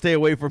we had to stay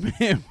away from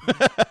him.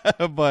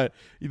 But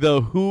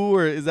the Who,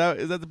 or is that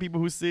the people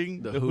who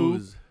sing? The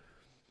Who's.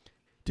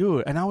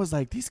 Dude, and I was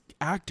like, these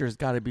actors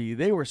got to be,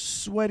 they were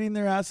sweating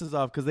their asses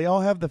off because they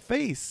all have the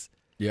face.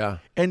 Yeah.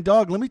 And,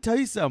 dog, let me tell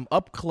you something.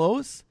 Up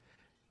close,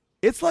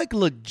 it's like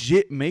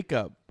legit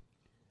makeup.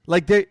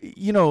 Like, they,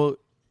 you know,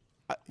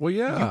 well,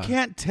 yeah, you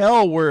can't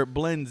tell where it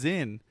blends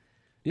in.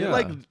 Yeah.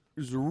 Like,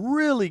 there's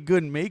really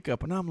good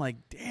makeup. And I'm like,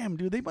 damn,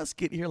 dude, they must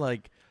get here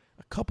like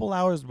a couple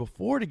hours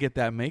before to get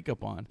that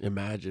makeup on.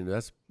 Imagine.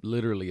 That's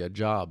literally a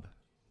job.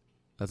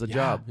 That's a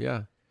job.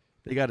 Yeah.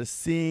 They got to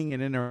sing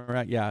and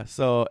interact. Yeah.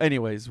 So,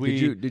 anyways,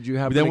 did you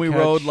happen then to we catch,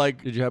 rode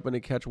like. Did you happen to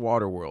catch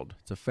Waterworld?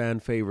 It's a fan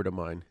favorite of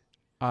mine.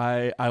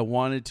 I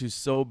wanted to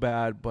so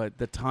bad, but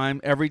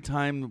every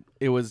time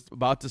it was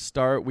about to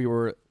start, we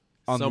were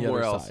on somewhere the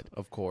other else, side.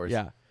 of course.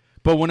 Yeah.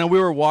 But when we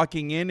were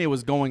walking in, it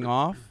was going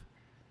off.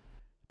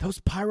 Those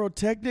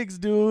pyrotechnics,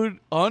 dude,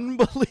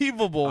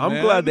 unbelievable.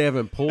 I'm glad they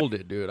haven't pulled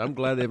it, dude. I'm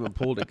glad they haven't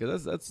pulled it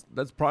because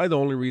that's probably the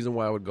only reason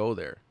why I would go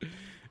there.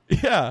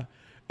 Yeah.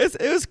 It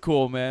was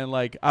cool, man.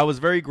 Like, I was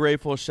very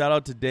grateful. Shout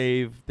out to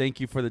Dave. Thank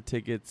you for the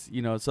tickets.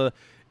 You know, so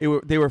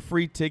they were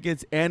free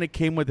tickets, and it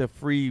came with a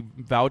free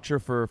voucher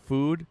for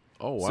food.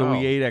 Oh, wow. So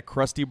we ate at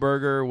Krusty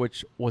Burger,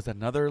 which was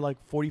another, like,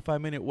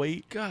 45-minute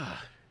wait. God.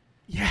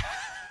 Yeah.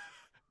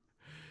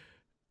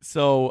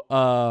 So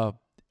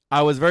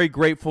I was very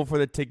grateful for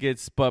the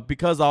tickets, but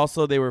because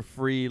also they were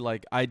free,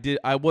 like, I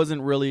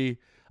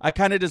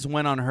kind of just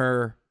went on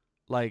her,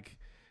 like,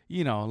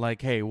 you know,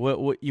 like, hey,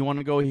 what you want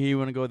to go here, you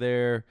want to go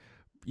there.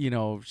 You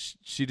know,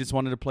 she just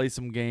wanted to play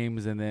some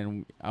games, and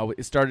then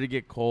it started to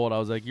get cold. I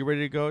was like, "You ready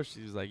to go?"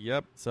 She was like,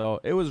 "Yep."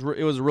 So it was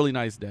a really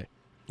nice day.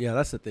 Yeah,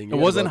 that's the thing. It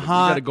wasn't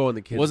hot. You got to go in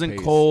the kids' It wasn't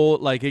pace.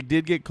 cold. Like, it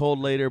did get cold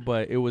later,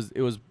 but it was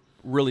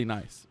really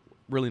nice.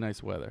 Really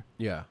nice weather.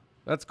 Yeah,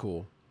 that's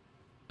cool.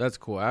 That's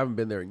cool. I haven't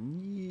been there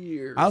in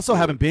years. I also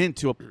haven't been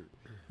to a.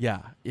 Yeah.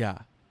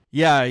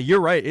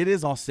 You're right. It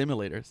is all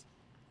simulators.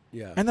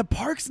 Yeah, and the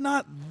park's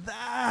not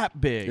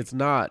that big. It's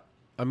not.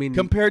 I mean,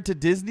 compared to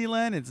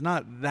Disneyland, it's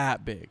not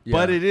that big,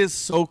 but it is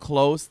so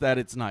close that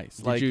it's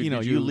nice. Like,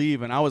 you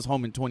leave, and I was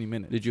home in 20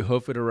 minutes. Did you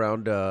hoof it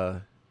around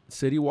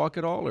City Walk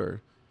at all,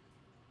 or?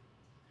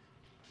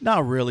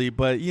 Not really,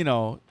 but, you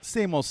know,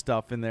 same old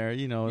stuff in there.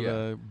 You know,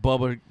 the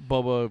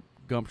Bubba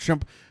Gump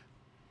Shrimp.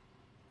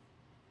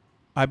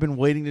 I've been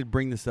waiting to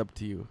bring this up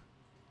to you,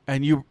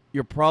 and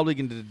you're probably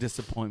going to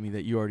disappoint me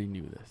that you already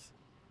knew this.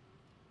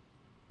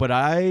 But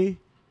I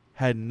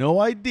had no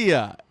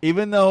idea,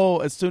 even though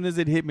as soon as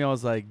it hit me, I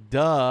was like,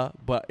 duh,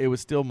 but it was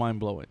still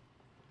mind-blowing.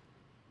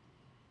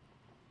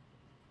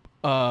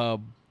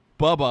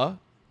 Bubba.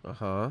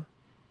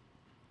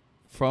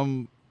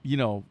 From, you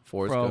know,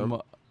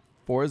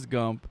 Forrest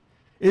Gump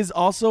is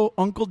also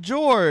Uncle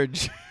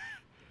George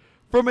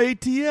from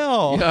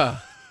ATL. Yeah.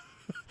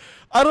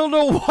 I don't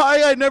know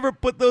why I never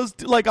put those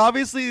two. Like,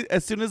 obviously,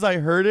 as soon as I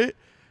heard it,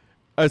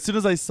 as soon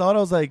as I saw it, I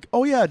was like,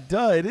 oh, yeah,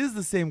 duh, it is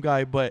the same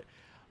guy, but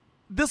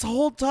this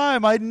whole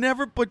time, I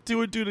never put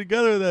two and two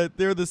together that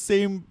they're the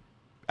same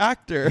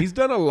actor. He's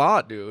done a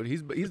lot, dude.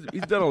 He's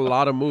done a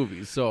lot of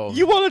movies. So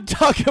you want to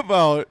talk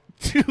about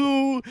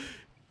two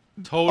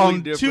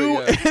totally different,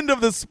 two end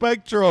of the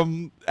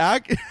spectrum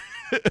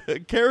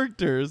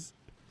characters?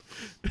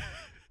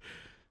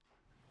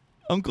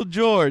 Uncle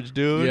George,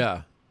 dude.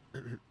 Yeah,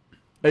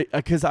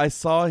 because I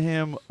saw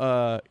him.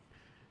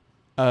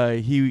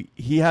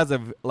 He has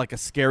a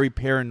scary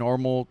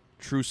paranormal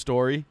true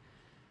story.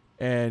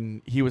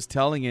 And he was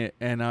telling it,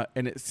 and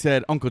it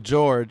said Uncle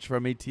George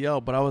from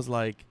ATL, but I was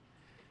like,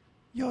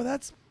 yo,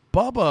 that's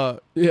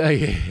Bubba. Yeah.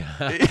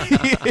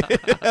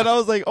 And I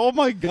was like, oh,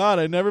 my God,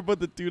 I never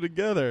put the two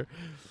together.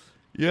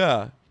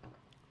 Yeah.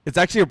 It's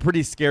actually a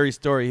pretty scary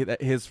story.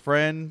 That his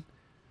friend,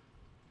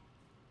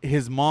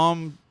 his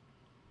mom,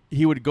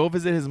 he would go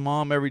visit his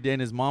mom every day,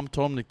 and his mom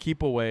told him to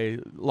keep away.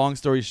 Long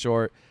story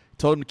short,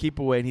 told him to keep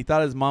away, and he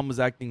thought his mom was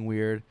acting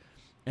weird.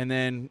 And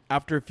then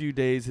after a few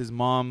days, his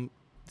mom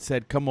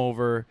said, come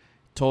over,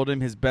 told him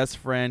his best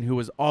friend, who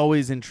was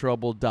always in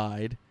trouble,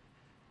 died.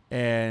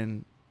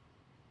 And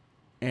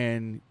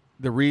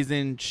the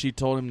reason she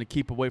told him to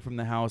keep away from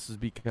the house is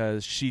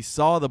because she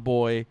saw the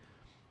boy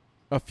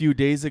a few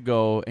days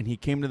ago, and he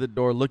came to the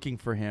door looking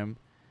for him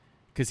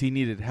because he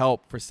needed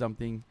help for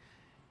something.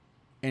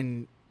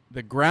 And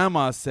the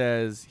grandma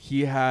says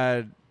he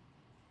had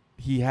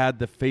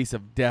the face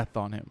of death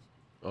on him.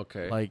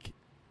 Okay. Like,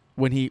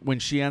 when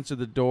she answered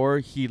the door,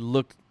 he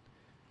looked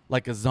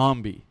like a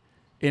zombie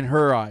in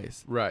her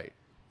eyes. Right.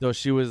 So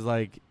she was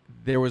like,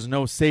 there was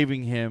no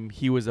saving him.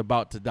 He was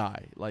about to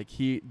die. Like,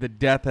 the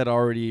death had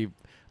already,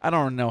 I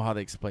don't know how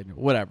they explained it.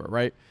 Whatever,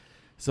 right?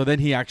 So then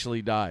he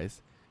actually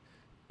dies.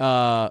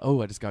 I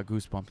just got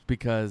goosebumps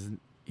because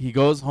he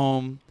goes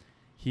home.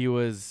 He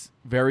was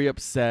very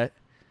upset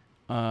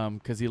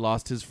because he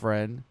lost his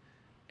friend.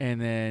 And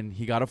then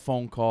he got a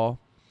phone call.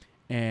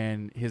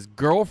 And his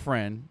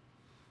girlfriend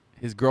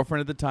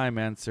at the time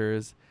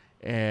answers.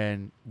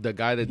 and the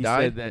guy that he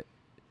died. Said that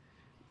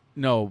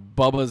no,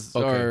 Bubba's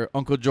or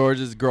Uncle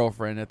George's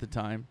girlfriend at the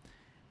time,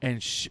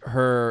 and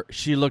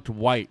she looked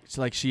white.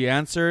 She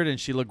answered and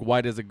she looked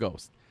white as a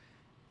ghost,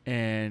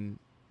 and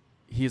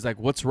he's like,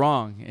 "What's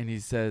wrong?" And he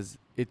says,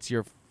 "It's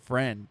your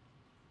friend,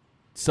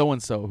 so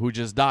and so, who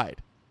just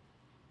died."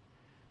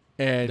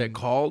 And that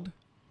called.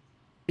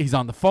 He's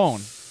on the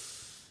phone.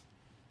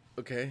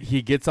 Okay.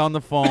 He gets on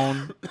the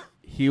phone.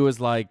 He was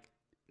like,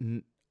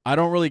 "I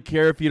don't really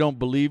care if you don't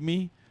believe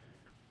me."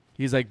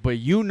 He's like, "But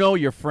you know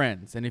your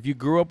friends, and if you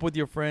grew up with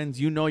your friends,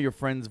 you know your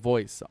friend's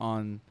voice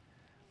on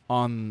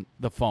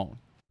the phone.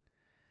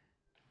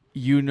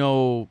 You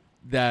know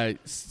that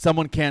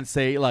someone can't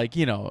say like,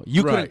 you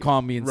couldn't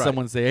call me and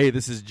someone say, 'Hey,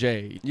 this is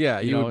Jay.'" Yeah,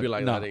 you would be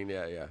like, no.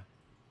 Yeah.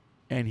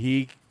 And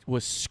he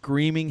was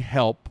screaming,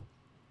 "Help!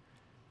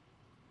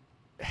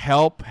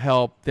 Help!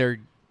 Help!"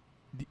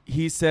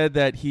 He said,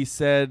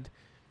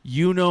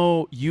 "You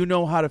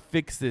know how to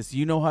fix this.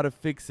 You know how to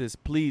fix this.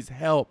 Please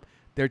help.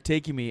 They're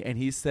taking me." And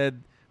he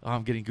said,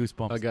 I'm getting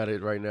goosebumps. I got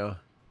it right now.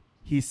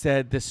 He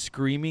said the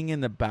screaming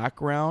in the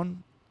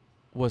background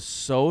was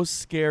so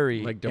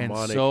scary, like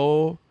demonic.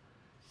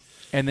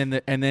 And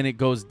then it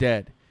goes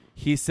dead.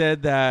 He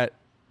said that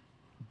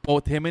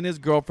both him and his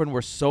girlfriend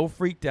were so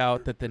freaked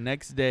out that the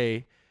next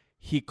day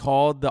he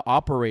called the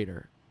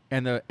operator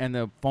and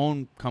the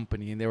phone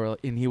company,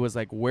 and he was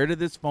like, "Where did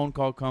this phone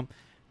call come?"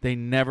 They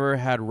never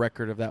had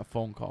record of that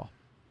phone call.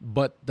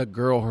 But the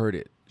girl heard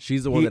it.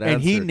 She's the one that answered.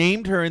 And he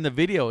named her in the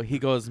video. He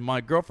goes,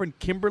 "My girlfriend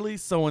Kimberly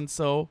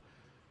so-and-so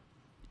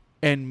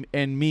and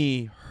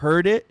me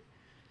heard it.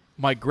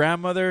 My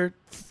grandmother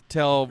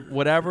till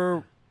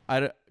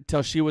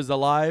she was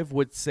alive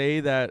would say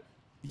that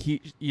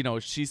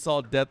she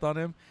saw death on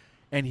him."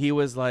 And he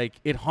was like,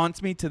 "It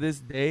haunts me to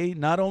this day.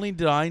 Not only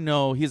did I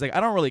know," he's like,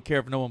 "I don't really care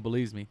if no one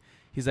believes me."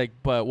 He's like,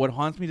 "But what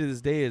haunts me to this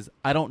day is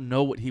I don't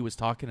know what he was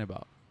talking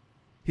about."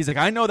 He's like,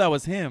 "I know that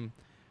was him,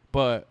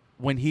 but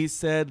when he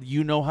said,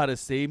 'You know how to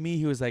save me,'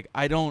 he was like,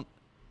 I don't."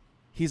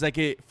 He's like,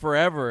 it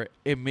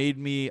made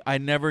me. I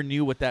never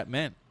knew what that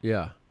meant.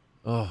 Yeah.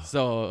 Oh.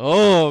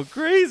 So,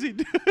 crazy,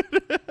 dude.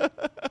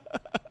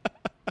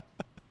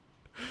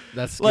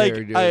 That's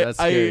scary, dude. That's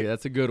scary.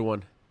 That's a good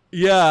one.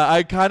 Yeah,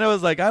 I kind of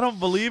was like, I don't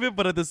believe it,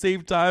 but at the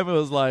same time, it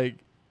was like,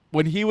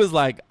 when he was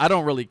like, I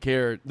don't really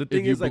care. The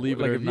thing is, believe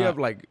it or if not. You have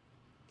like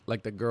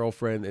the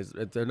girlfriend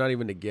if they're not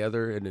even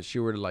together, and if she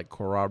were to like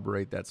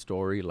corroborate that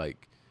story,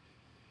 like,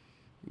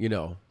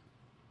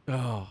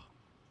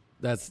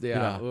 that's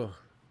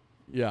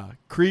yeah,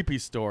 creepy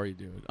story,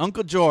 dude.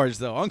 Uncle George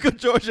though, Uncle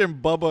George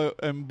and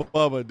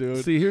Bubba,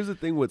 dude. See, here's the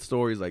thing with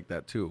stories like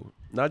that too.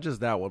 Not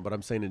just that one, but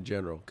I'm saying in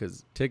general,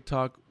 because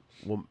TikTok.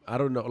 Well, I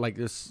don't know. Like,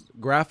 this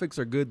graphics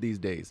are good these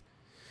days.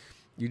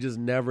 You just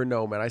never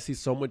know, man. I see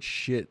so much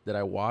shit that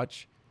I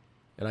watch,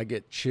 and I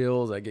get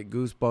chills, I get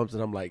goosebumps,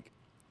 and I'm like,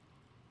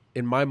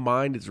 in my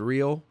mind, it's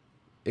real.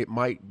 It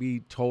might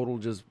be total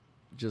just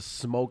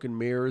smoke and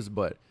mirrors,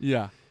 but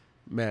yeah,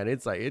 man,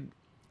 it's like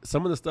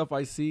some of the stuff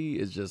I see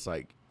is just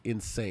like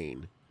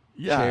insane.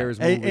 Yeah, chairs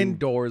moving, and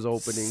doors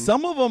opening.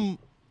 Some of them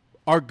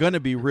are gonna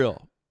be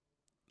real.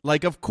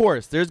 Like, of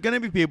course, there's gonna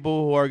be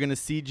people who are gonna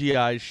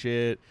CGI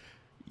shit.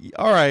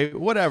 All right,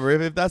 whatever.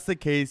 If that's the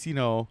case,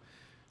 then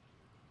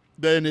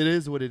it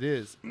is what it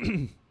is.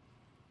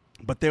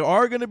 But there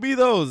are going to be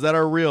those that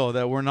are real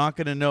that we're not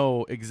going to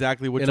know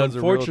exactly which ones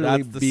are real.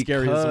 That's the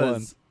scariest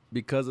ones.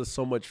 Because of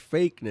so much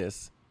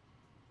fakeness,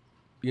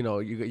 you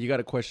got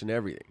to question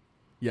everything.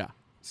 Yeah.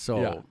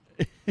 So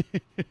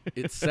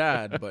it's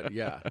sad, but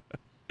yeah.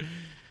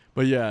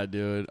 But yeah,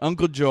 dude.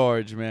 Uncle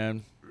George,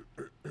 man.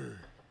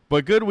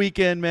 But good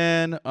weekend,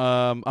 man.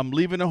 I'm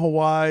leaving to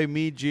Hawaii.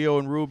 Me, Gio,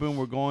 and Ruben,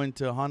 we're going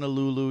to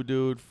Honolulu,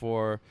 dude,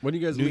 for when do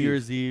you guys New leave?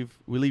 Year's Eve.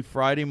 We leave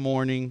Friday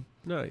morning.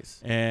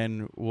 Nice.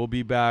 And we'll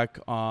be back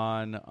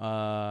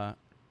on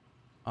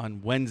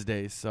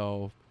Wednesday.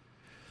 So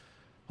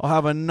I'll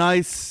have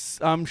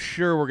I'm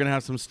sure we're going to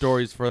have some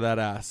stories for that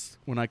ass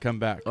when I come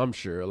back. I'm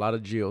sure. A lot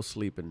of Gio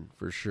sleeping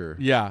for sure.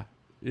 Yeah.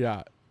 He's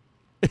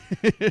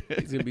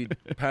going to be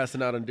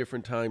passing out in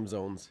different time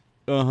zones.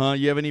 Uh-huh.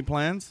 You have any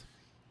plans?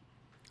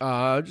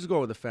 Just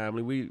go with the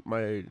family. We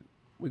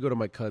go to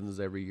my cousins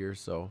every year,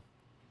 so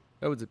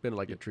it's been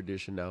like a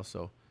tradition now.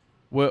 So,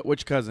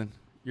 which cousin?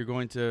 You're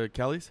going to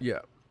Kelly's? Yeah.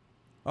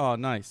 Oh,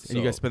 nice. And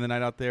you guys spend the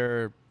night out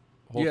there?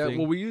 Yeah. Thing?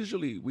 Well, we used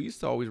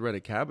to always rent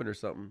a cabin or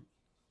something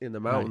in the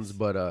mountains, nice.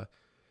 But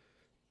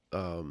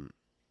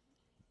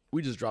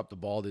we just dropped the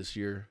ball this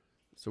year,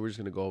 so we're just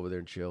gonna go over there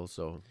and chill.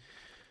 So.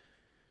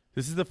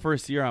 This is the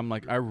first year I'm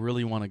like, I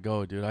really want to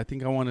go, dude. I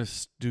think I want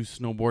to do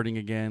snowboarding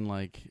again.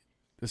 Like,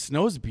 the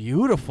snow's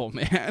beautiful,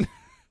 man.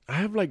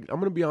 I'm going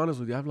to be honest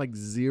with you. I have like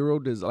zero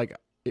to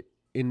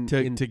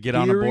get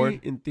on a board.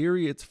 In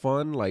theory, it's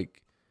fun.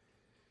 Like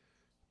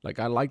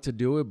I like to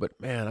do it, but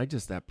man,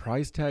 that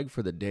price tag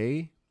for the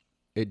day,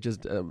 it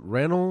just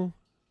rental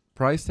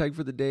price tag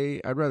for the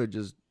day. I'd rather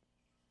just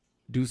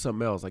do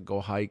something else, like go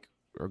hike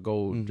or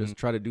go just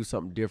try to do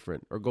something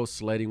different or go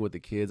sledding with the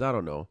kids. I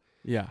don't know.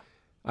 Yeah.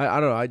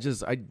 I don't know.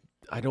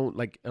 I don't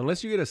like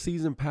unless you get a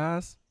season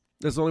pass.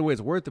 That's the only way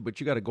it's worth it. But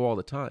you got to go all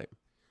the time.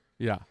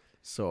 Yeah.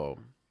 So.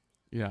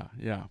 Yeah.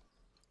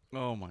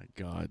 Oh my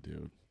God,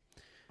 dude.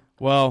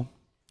 Well,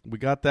 we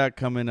got that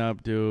coming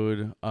up,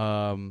 dude.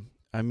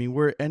 I mean,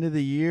 we're end of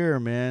the year,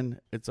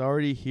 man. It's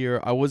already here.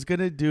 I was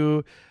gonna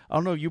do. I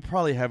don't know. You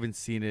probably haven't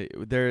seen it.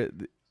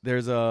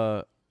 There's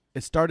a.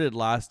 It started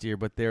last year,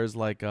 but there's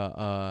like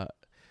a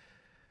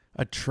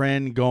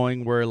trend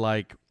going where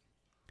like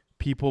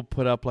people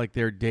put up like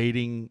their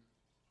dating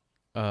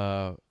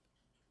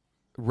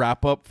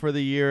wrap up for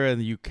the year,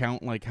 and you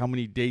count like how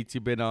many dates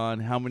you've been on,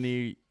 how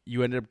many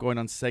you ended up going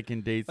on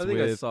second dates with. I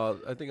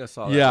think I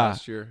saw that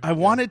last year. I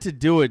wanted to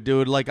do it,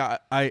 dude. Like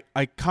I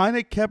kind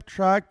of kept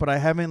track, but I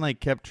haven't like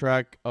kept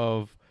track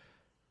of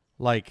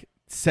like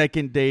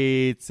second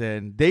dates,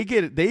 and they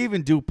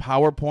even do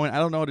PowerPoint. I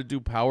don't know how to do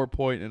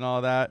PowerPoint and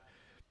all that.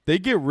 They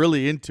get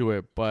really into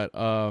it, but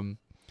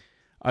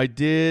I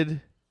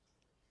did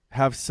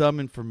have some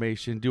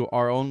information, do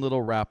our own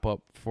little wrap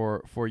up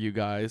for you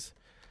guys.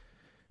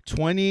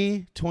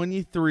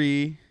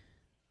 2023.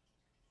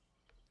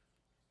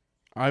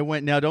 I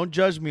went, now don't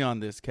judge me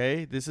on this,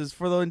 okay? This is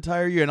for the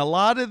entire year. And a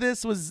lot of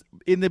this was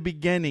in the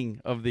beginning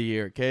of the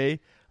year, okay?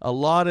 A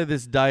lot of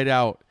this died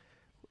out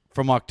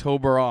from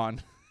October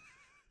on.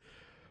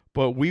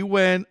 But we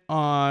went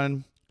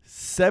on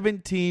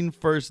 17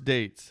 first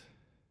dates.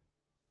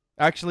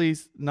 Actually,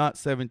 not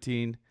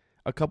 17.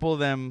 A couple of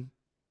them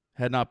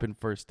had not been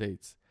first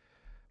dates.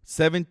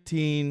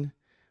 17,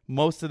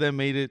 most of them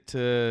made it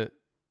to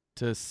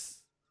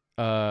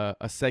a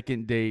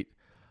second date.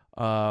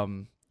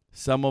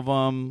 Some of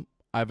them,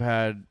 I've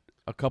had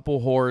a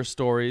couple horror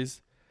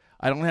stories.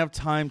 I don't have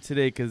time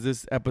today because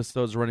this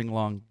episode's running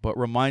long, but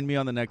remind me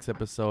on the next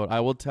episode.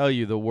 I will tell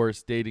you the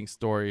worst dating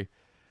story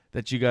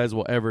that you guys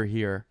will ever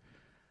hear.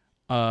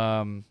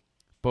 But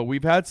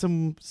we've had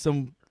some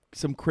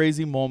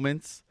crazy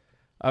moments.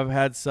 I've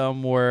had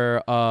some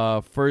where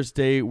first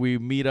date we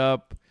meet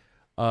up,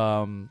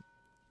 and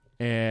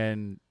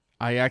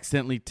I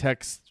accidentally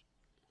text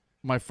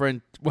my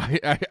friend.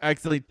 I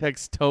accidentally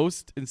text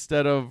Toast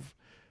instead of.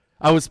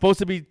 I was supposed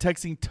to be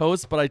texting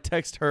Toast, but I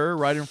text her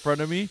right in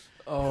front of me.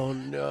 Oh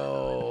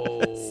no!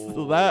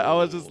 So that I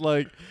was just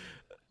like,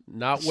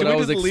 not what I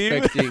was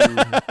expecting.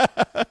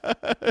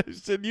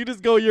 Should you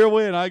just go your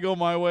way and I go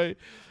my way?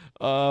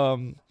 I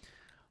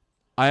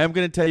am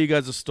gonna tell you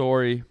guys a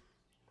story.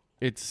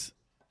 It's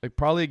like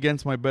probably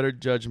against my better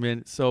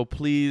judgment. So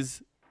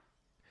please,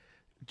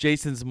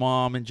 Jason's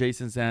mom and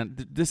Jason's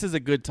aunt, this is a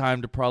good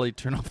time to probably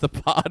turn off the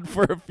pod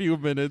for a few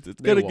minutes.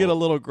 It's gonna get a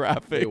little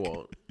graphic. They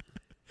won't.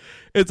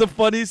 It's a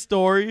funny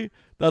story.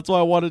 That's why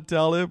I want to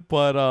tell it.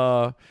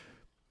 But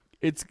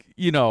it's,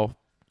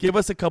 give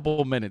us a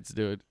couple of minutes,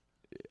 dude.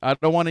 I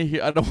don't want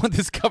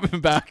this coming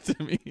back to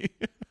me.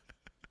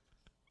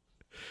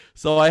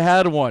 So I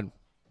had one.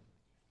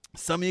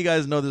 Some of you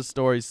guys know this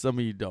story. Some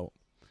of you don't.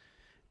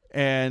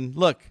 And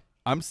look,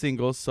 I'm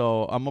single,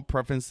 so I'm going to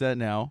preference that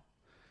now.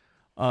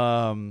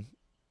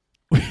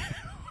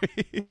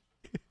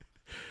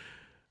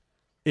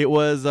 It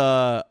was...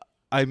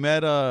 I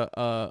met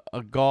a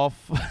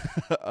golf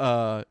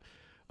a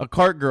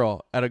cart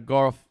girl at a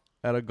golf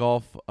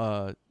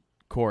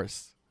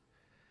course,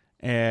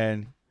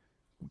 and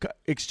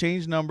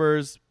exchanged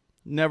numbers.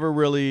 Never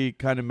really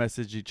kind of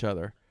messaged each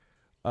other.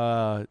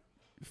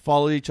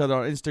 Followed each other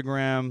on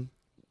Instagram.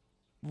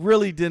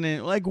 Really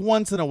didn't, like,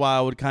 once in a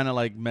while would kind of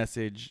like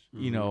message,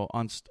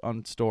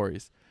 on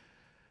stories.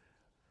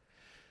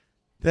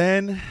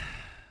 Then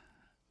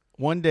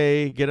one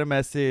day get a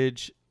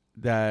message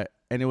and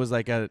it was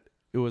like a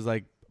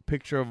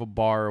picture of a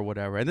bar or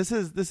whatever. And this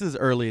is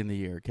early in the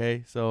year,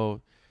 okay?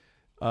 So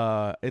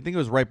I think it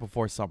was right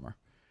before summer.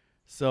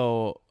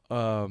 So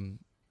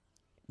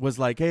was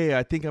like, hey,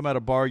 I think I'm at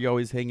a bar you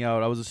always hang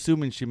out. I was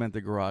assuming she meant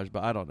the garage,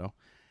 but I don't know.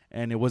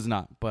 And it was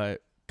not.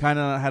 But kind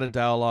of had a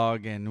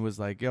dialogue and was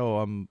like, yo,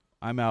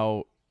 I'm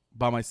out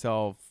by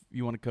myself.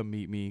 You want to come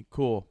meet me?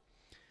 Cool.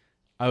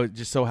 I was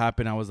just so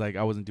happened I was like,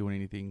 I wasn't doing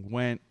anything.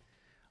 Went.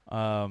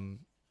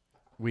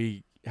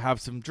 We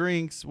have some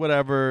drinks,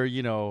 whatever,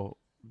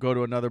 go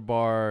to another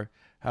bar,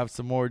 have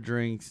some more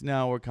drinks.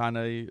 Now we're kind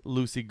of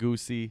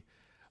loosey-goosey.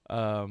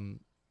 And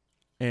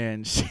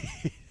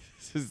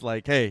she's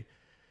like, hey,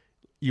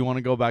 you want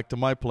to go back to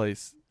my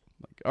place?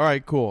 Like, all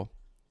right, cool.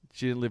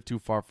 She didn't live too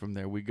far from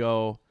there. We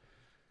go.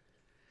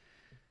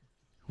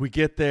 We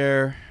get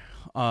there.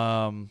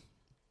 Right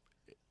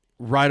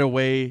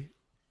away,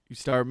 you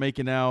start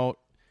making out.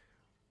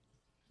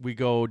 We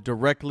go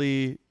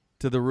directly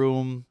to the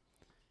room,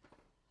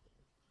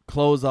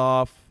 clothes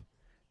off,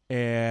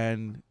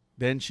 and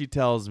then she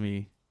tells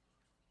me,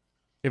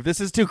 if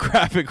this is too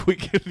graphic,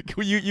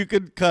 you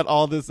could cut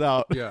all this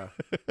out. Yeah.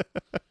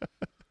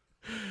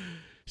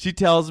 She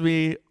tells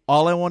me,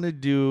 all I want to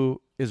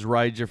do is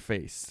ride your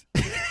face.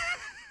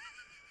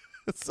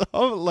 So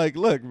I'm like,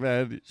 look,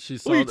 man,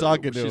 who are you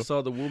talking to? She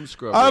saw the womb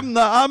scrubber.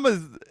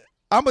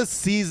 I'm a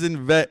seasoned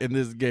vet in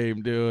this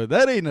game, dude.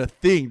 That ain't a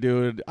thing,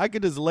 dude. I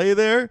could just lay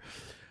there,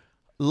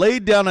 lay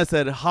down. I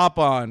said, hop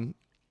on.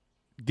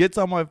 gets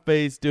on my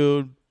face,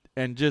 dude,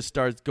 and just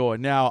starts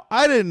going. Now,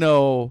 I didn't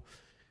know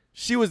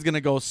she was going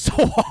to go so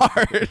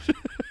hard.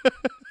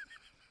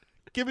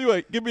 Give me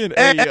an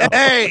A, yo.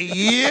 Hey,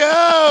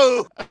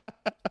 yo!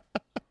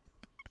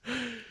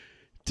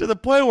 To the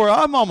point where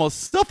I'm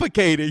almost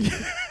suffocating.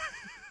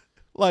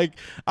 Like,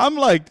 I'm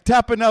like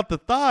tapping out the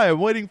thigh. I'm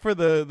waiting for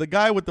the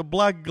guy with the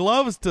black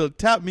gloves to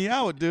tap me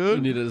out, dude.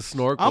 You needed a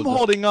snorkel. I'm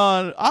holding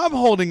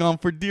on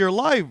for dear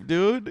life,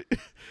 dude.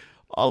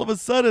 All of a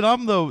sudden,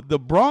 I'm the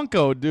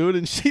Bronco, dude,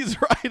 and she's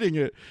riding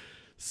it.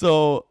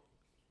 So,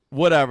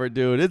 whatever,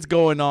 dude. It's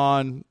going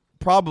on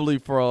probably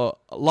for a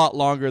lot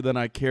longer than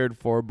I cared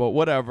for, but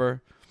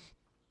whatever.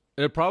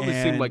 It probably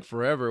seemed like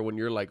forever when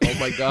you're like, oh,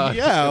 my God.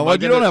 Yeah, you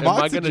don't have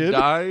oxygen. Am I going to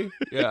die?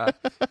 Yeah.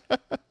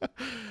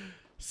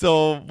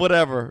 So,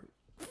 whatever.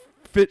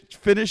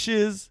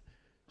 Finishes.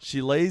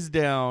 She lays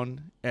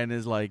down and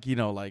is like,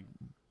 like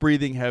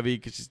breathing heavy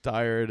because she's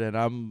tired. And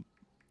I'm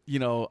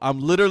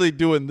literally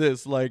doing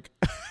this, like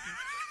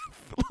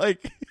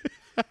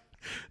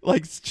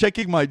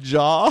checking my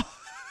jaw.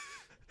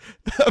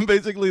 I'm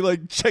basically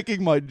like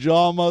checking my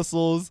jaw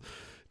muscles,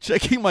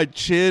 checking my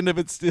chin if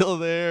it's still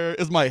there.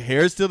 Is my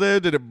hair still there?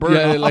 Did it burn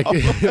off? Like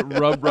it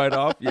rubbed right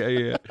off.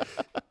 Yeah.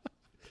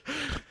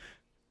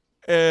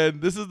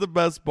 And this is the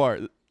best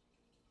part.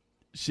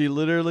 She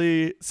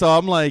literally, so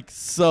I'm like,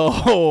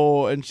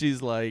 and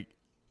she's like,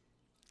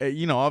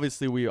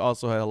 obviously we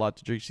also had a lot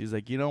to drink. She's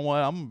like, you know what?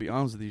 I'm going to be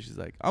honest with you. She's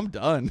like, I'm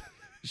done.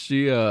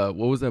 She, what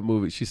was that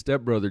movie? She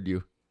stepbrothered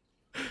you.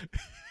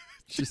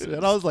 She said,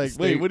 and I was like,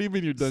 wait, what do you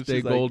mean you're done?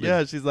 She's golden. Like,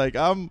 yeah. She's like,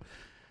 I'm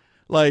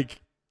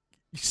like,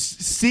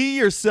 see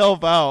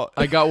yourself out.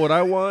 I got what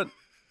I want.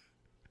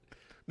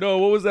 No,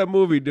 what was that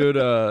movie, dude?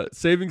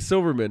 Saving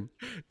Silverman.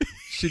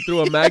 She threw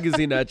a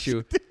magazine at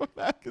you. She threw a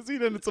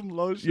magazine and some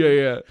lotion.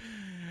 Yeah.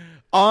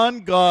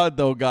 On God,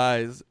 though,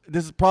 guys,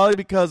 this is probably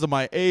because of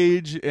my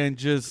age and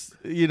just,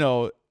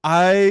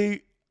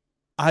 I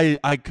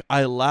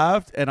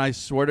laughed, and I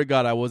swear to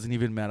God, I wasn't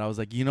even mad. I was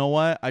like, you know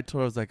what? I told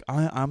her, I was like,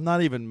 I'm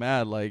not even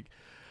mad. Like,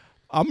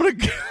 I'm gonna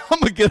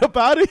get up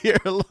out of here.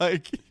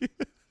 Like,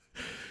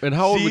 and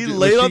how old she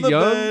laid on the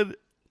bed.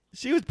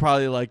 She was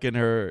probably like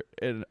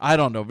I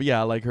don't know, but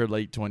yeah, like her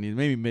late 20s,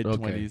 maybe mid 20s.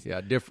 Okay.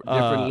 Yeah,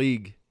 different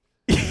league.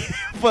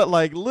 But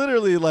like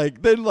literally,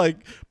 like then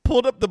like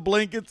pulled up the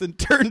blankets and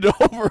turned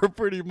over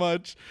pretty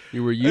much.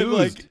 You were used. And,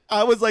 like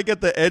I was like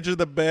at the edge of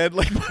the bed,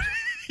 like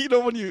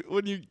when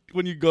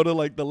you go to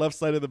like the left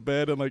side of the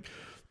bed and like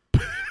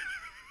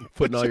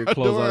putting all your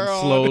clothes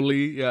on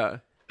slowly. Yeah,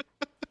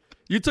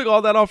 you took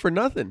all that off for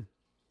nothing,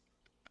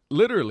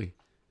 literally.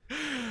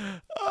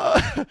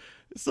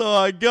 So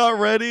I got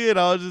ready and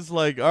I was just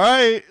like, all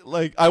right,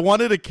 like I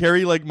wanted to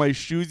carry like my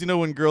shoes,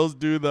 when girls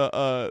do the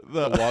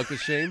walk of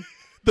shame.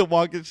 The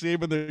walk of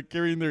shame, and they're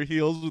carrying their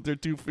heels with their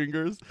two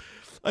fingers.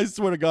 I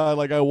swear to God,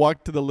 like I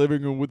walked to the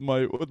living room with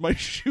my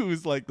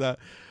shoes like that.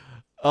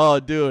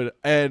 Oh, dude,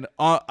 and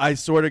I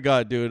swear to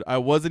God, dude, I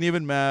wasn't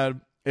even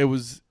mad. I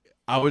was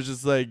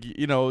just like,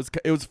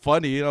 it was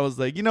funny, and I was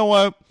like, you know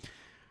what,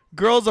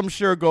 girls, I'm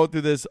sure go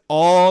through this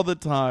all the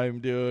time,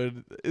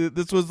 dude.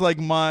 This was like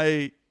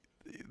my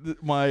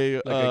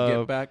like a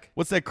get back.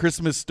 What's that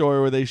Christmas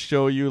story where they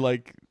show you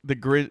like the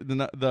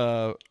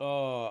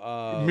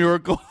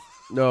miracle?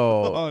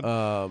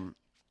 No,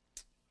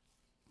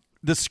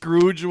 the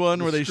Scrooge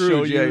one where they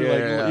show you,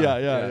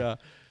 yeah.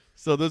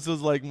 So this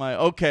was like my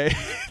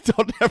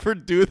don't ever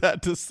do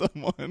that to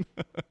someone.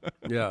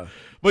 Yeah,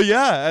 but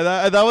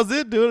yeah, and that was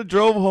it, dude. I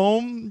drove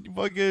home,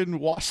 fucking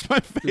washed my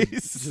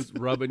face, just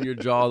rubbing your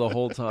jaw the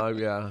whole time.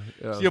 Yeah.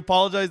 She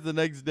apologized the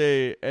next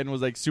day and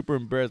was like super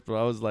embarrassed, but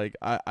I was like,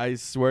 I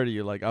swear to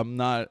you, like I'm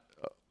not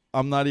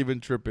even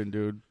tripping,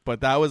 dude.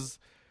 But that was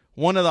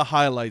one of the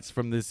highlights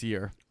from this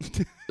year.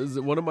 This is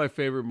one of my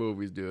favorite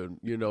movies, dude.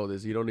 You know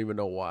this. You don't even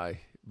know why,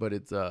 but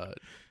it's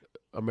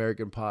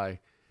American Pie.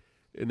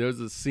 And there's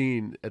a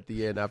scene at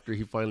the end after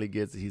he finally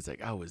gets it. He's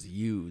like, I was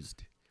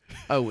used.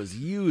 He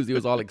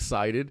was all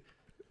excited.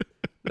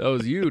 That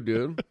was you,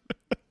 dude.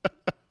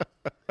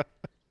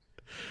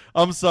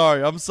 I'm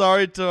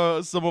sorry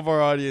to some of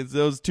our audience.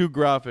 It was too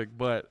graphic,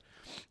 but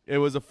it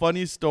was a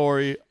funny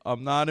story.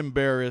 I'm not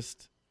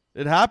embarrassed.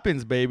 It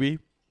happens, baby.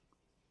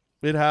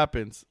 It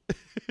happens.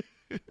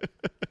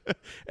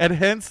 And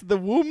hence the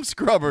womb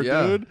scrubber,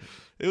 dude.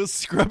 It was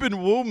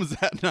scrubbing wombs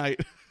that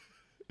night.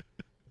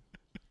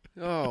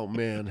 Oh,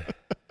 man.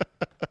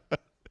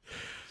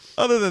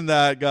 Other than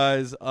that,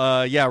 guys,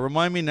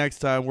 remind me next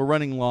time. We're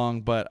running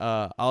long, but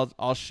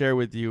I'll share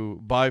with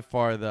you by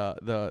far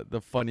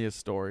the funniest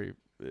story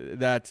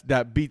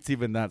that beats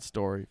even that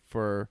story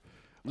for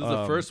this is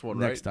the first one,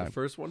 next right? time. The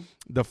first one?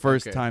 The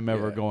first time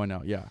ever going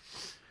out, yeah.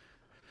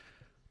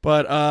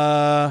 But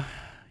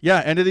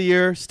end of the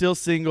year, still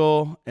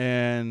single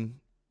and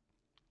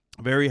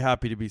very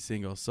happy to be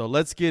single. So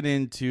let's get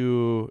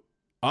into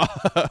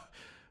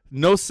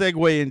no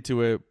segue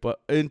into it,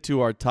 but into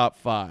our top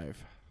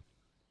 5.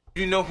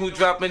 You know who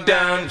dropping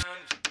down?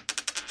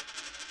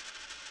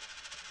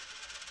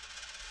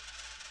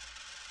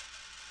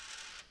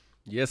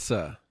 Yes,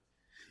 sir.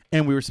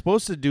 And we were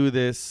supposed to do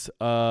this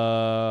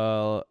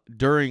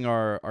during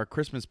our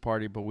Christmas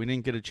party, but we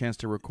didn't get a chance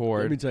to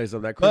record. Let me tell you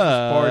something.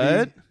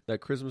 That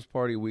Christmas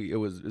party, it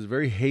was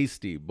very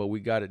hasty, but we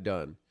got it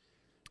done.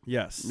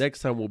 Yes.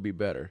 Next time will be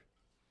better.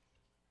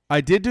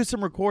 I did do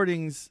some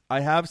recordings. I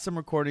have some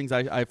recordings.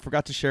 I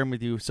forgot to share them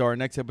with you. So our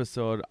next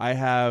episode, I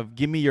have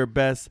Give Me Your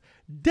Best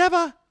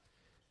Deva.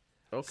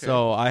 Okay.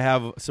 So I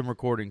have some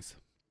recordings.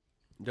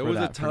 There was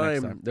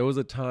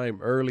a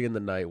time early in the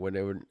night when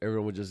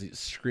everyone was just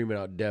screaming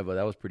out Deva.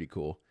 That was pretty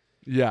cool.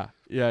 Yeah.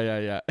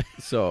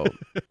 So,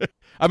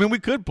 I mean, we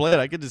could play it.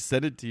 I could just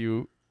send it to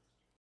you.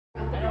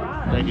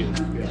 Thank you.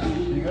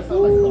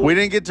 We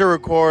didn't get to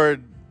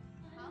record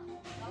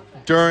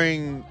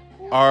during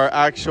our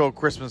actual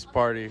Christmas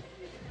party.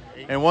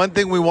 And one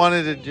thing we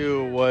wanted to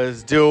do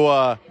was do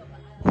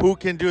who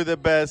can do the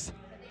best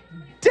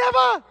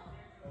Deva.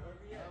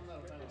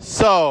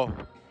 So,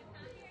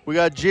 we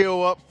got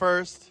Gio up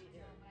first.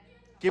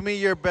 Give me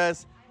your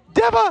best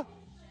Deva.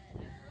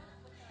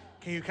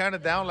 Can you count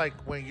it down like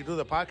when you do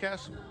the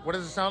podcast? What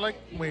does it sound like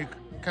when you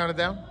count it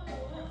down?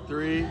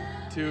 3,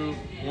 2,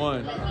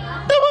 1.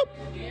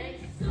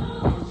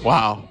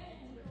 Wow.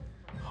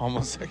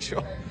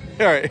 Homosexual.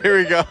 All right, here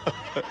we go.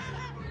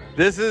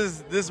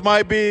 This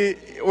might be,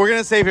 we're going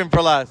to save him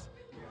for last.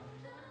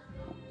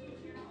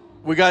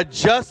 We got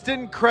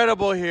Justin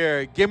Credible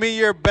here. Give me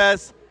your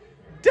best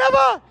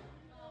Deva.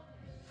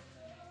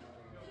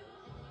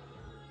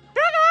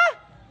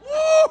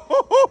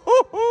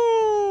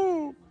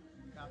 Woo-hoo-hoo-hoo-hoo.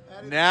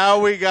 Now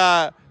we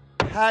got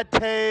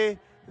Pate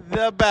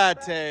the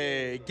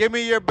Bate. Give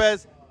me your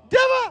best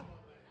Deva.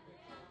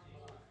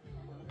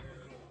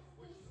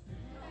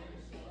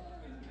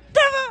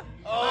 Deva.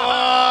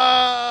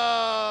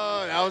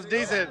 Oh, that was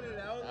decent.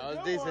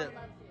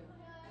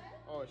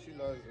 Oh, she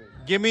loves it.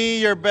 Give me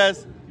your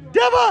best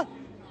Deva.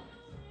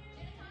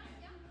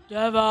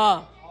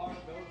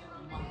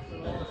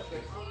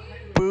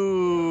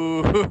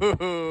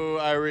 Boo.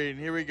 Irene,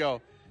 here we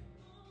go.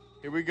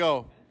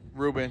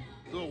 Ruben.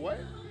 Do what?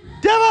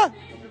 Deva.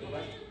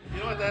 You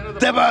know what that is?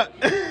 Deva.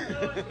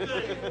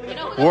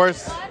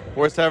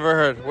 Worst ever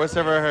heard.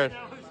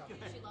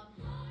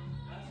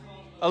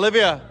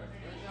 Olivia,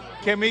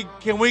 can we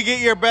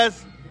get your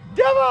best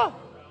Deva?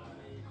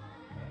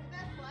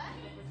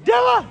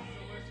 Deva.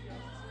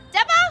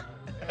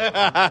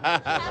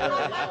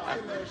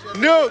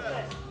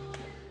 Nuke,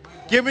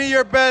 give me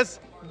your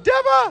best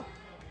Deva.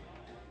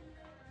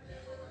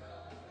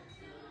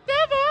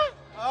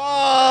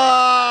 Oh.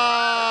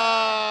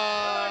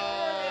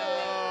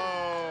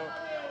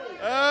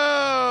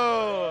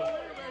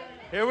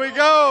 Here we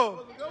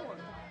go.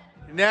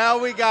 Now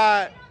we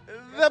got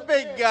the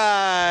big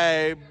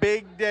guy,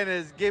 Big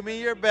Dennis. Give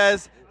me your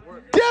best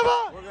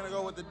Deva. We're going to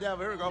go with the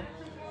Deva. Here we go.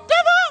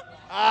 Deva.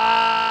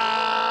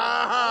 Ah.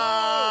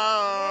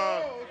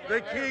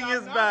 The king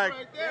is back.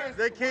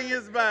 The king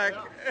is back.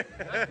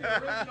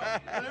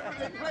 Whenever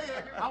they play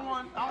it, I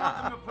want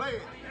them to play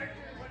it.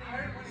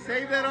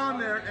 Save that on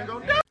there and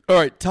go. All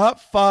right, top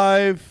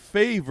 5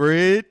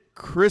 favorite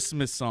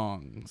Christmas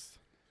songs.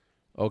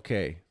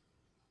 Okay.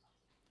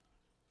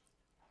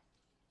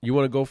 You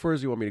want to go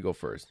first or you want me to go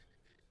first?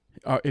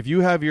 If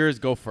you have yours,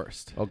 go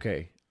first.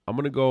 Okay. I'm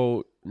going to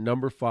go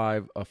number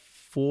 5, a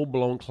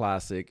full-blown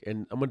classic,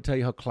 and I'm going to tell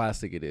you how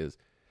classic it is.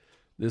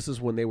 This is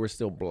when they were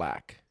still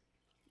black,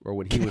 or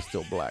when he was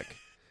still black.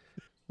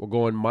 We're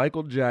going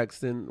Michael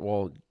Jackson,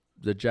 well,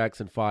 the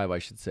Jackson 5, I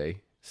should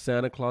say.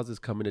 Santa Claus is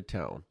Coming to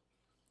Town.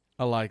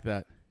 I like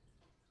that.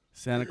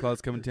 Santa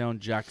Claus Coming to Town,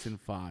 Jackson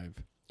 5.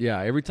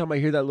 Yeah, every time I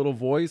hear that little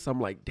voice, I'm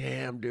like,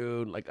 damn,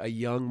 dude, like a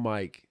young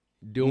Mike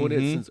doing it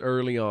since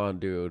early on,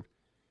 dude.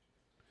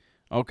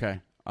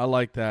 Okay, I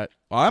like that.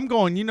 I'm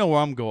going, you know where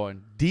I'm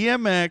going.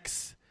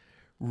 DMX,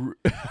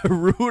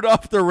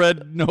 Rudolph the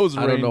Red-Nosed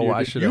Reindeer. I don't know why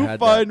I should have had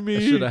that. I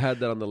should have had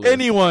that on the list.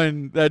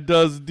 Anyone that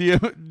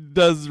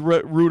does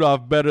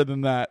Rudolph better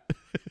than that.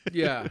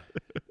 Yeah.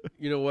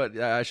 You know what?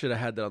 I should have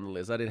had that on the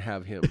list. I didn't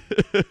have him.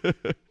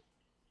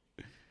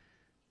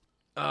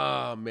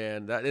 Oh,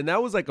 man.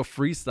 That was like a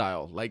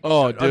freestyle. Like,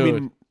 oh, dude. I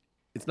mean,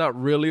 it's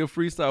not really a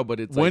freestyle, but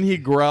it's when he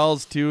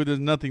growls, too, there's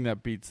nothing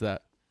that beats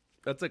that.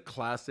 That's a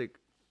classic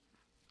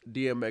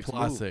DMX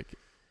classic.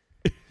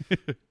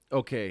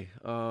 Okay.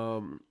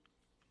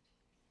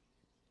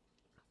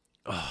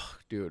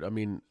 Dude, I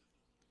mean,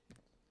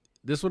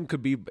 this one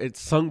could be,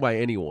 it's sung by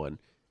anyone,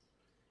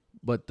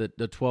 but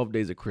the 12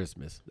 Days of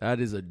Christmas,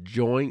 that is a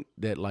joint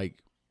that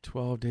like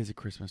 12 Days of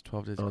Christmas,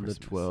 12 Days of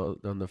Christmas.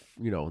 On the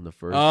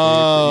first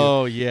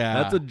Oh, day,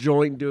 yeah. That's a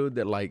joint, dude,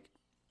 that like,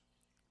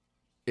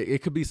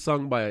 it could be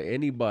sung by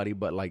anybody,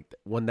 but like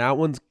when that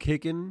one's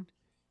kicking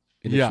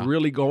and it's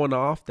really going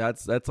off,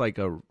 that's like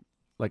a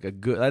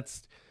good,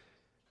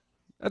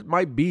 that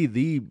might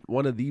be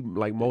one of the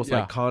like most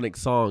iconic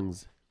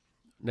songs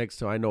next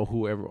to, I know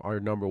whoever our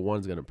number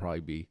one's going to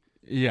probably be.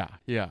 Yeah.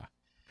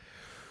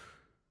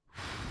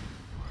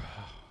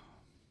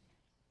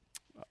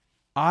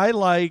 I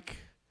like,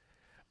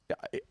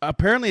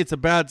 apparently it's a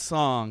bad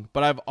song,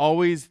 but I've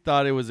always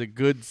thought it was a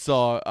good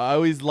song. I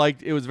always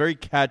liked it. Was very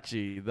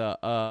catchy.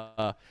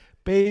 The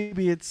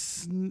baby,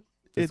 it's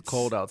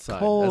cold outside.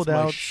 Cold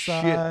That's my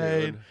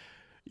outside. Shit, dude.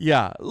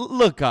 Yeah,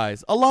 look,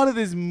 guys. A lot of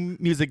this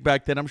music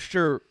back then, I'm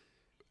sure,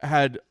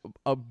 had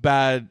a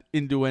bad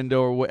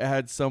innuendo or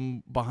had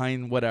some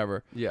behind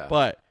whatever. Yeah.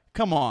 But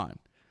come on,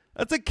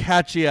 that's a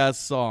catchy ass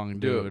song,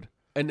 dude.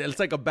 And it's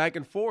like a back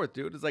and forth,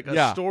 dude. It's like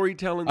a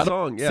storytelling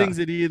song. Yeah. Sings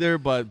it either,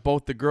 but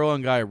both the girl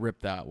and guy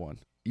ripped that one.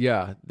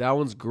 Yeah, that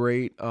one's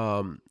great.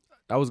 That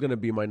was gonna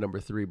be my number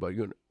 3, but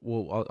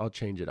I'll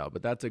change it out.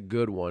 But that's a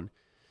good one.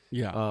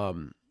 Yeah.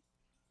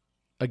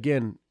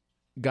 Again,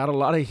 got a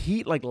lot of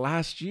heat like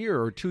last year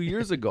or 2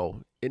 years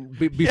ago, and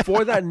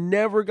before that,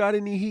 never got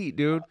any heat,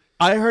 dude.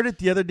 I heard it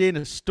the other day in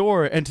a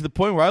store, and to the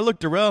point where I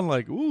looked around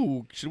like,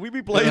 "Ooh, should we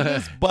be playing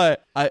this?"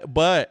 But I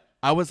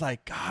was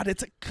like, "God,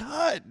 it's a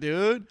cut,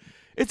 dude."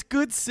 It's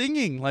good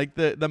singing. Like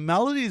the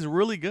melody is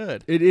really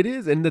good. It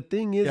is, and the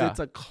thing is, it's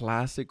a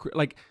classic.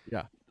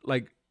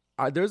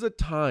 There's a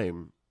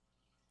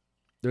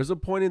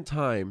point in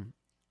time,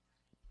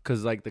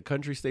 because like the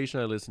country station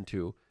I listen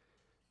to,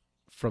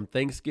 from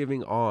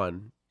Thanksgiving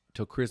on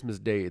till Christmas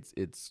Day,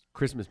 it's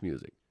Christmas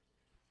music,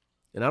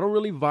 and I don't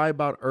really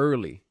vibe out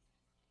early,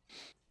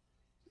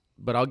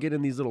 but I'll get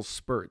in these little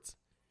spurts,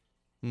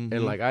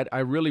 and like I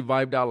really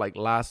vibed out like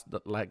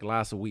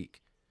last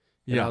week.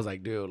 And I was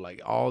like, dude,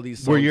 like all these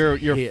songs where you're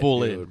hit, full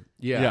dude. in.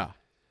 Yeah.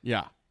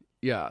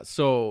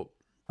 So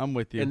I'm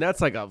with you. and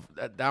that's like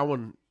that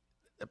one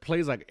that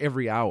plays like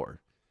every hour.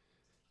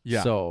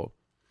 Yeah. So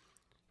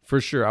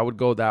for sure, I would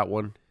go that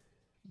one.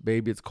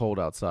 Baby, it's cold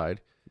outside.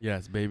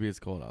 Yes, baby, it's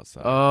cold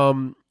outside.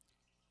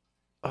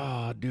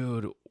 Oh,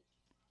 dude,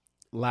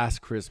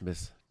 Last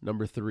Christmas,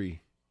 number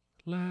 3.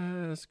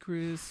 Last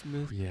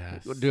Christmas.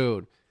 Yes,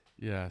 dude.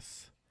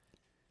 Yes.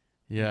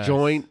 Yes.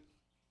 Joint.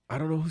 I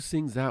don't know who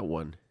sings that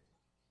one.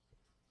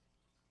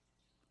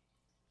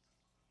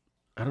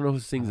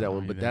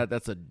 But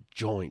that's a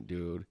joint,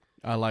 dude.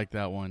 I like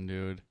that one,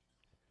 dude.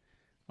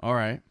 All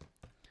right.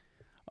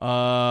 What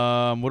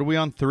are we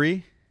on,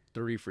 3?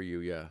 3 for you,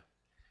 yeah.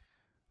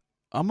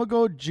 I'm gonna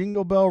go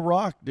Jingle Bell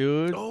Rock,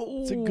 dude.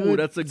 Oh, it's a good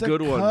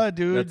one, cut,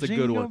 dude. That's a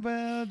good one.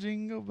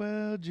 Jingle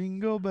bell,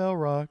 jingle bell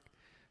rock.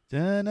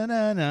 Da na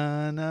na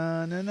na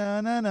na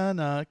na na na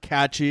na.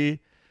 Catchy.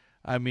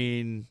 I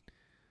mean,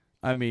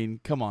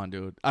 come on,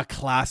 dude. A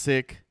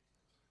classic.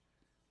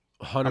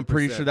 100%. I'm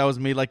pretty sure that was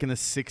made like in the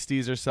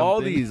 60s or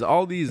something.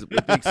 All these,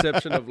 with the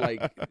exception of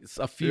like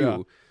a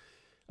few.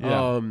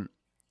 Yeah.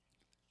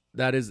 I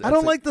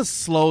don't like the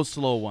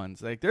slow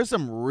ones. Like there's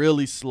some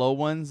really slow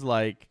ones.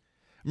 Like,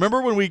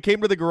 remember when we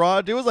came to the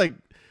garage? It was like,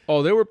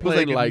 they were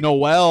playing like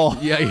Noel.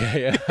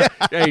 Yeah.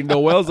 Hey,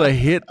 Noel's a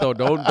hit though.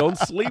 Don't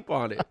sleep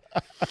on it.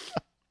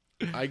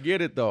 I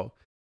get it though.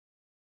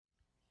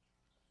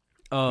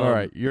 All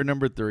right, you're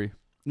number 3.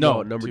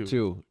 No, number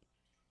 2.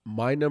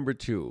 My number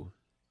 2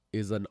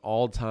 is an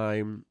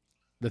all-time.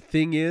 The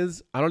thing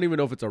is, I don't even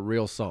know if it's a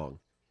real song.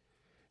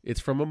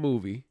 It's from a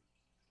movie.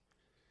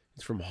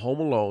 It's from Home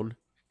Alone.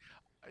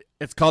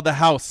 It's called The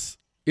House.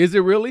 Is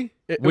it really?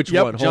 Which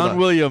one? Hold John on.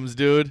 Williams,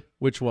 dude.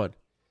 Which one?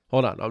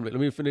 Hold on. Let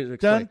me finish.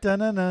 Dun, dun,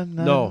 dun, dun,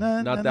 No,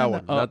 dun, not dun, that dun,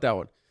 one. dun. Not that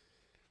one.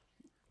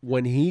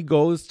 When he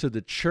goes to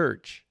the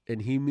church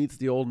and he meets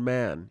the old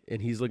man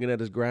and he's looking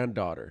at his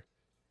granddaughter,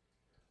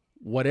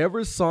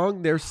 whatever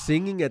song they're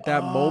singing at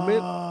that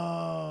moment,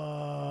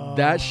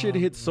 that shit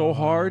hits so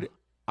hard.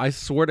 I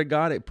swear to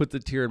God, it puts a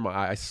tear in my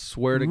eye. I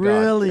swear to God.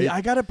 Really?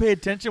 I gotta pay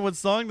attention what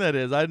song that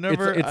is. I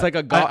never. It's like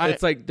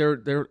it's like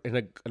they're in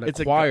a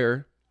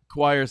choir.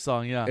 Choir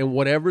song, yeah. And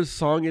whatever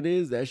song it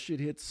is, that shit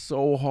hits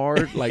so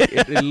hard. Like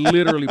it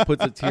literally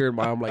puts a tear in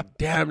my eye. I'm like,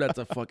 damn, that's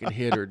a fucking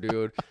hitter,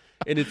 dude.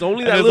 And it's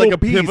only that little like a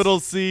piece. pivotal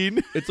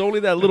scene. It's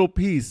only that little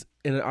piece.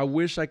 And I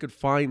wish I could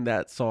find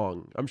that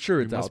song. I'm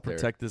sure it's out there.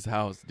 Protect this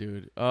house,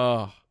 dude.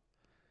 Oh,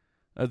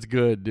 that's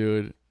good,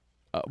 dude.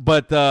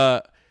 But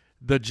the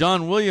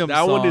John Williams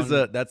that song, one is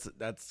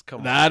that's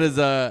come that on. is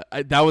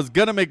that was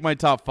gonna make my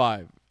top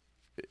 5.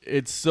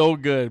 It's so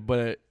good,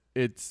 but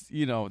it's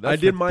that's I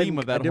did the mine. theme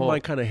of that I did whole. mine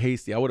kind of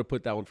hasty. I would have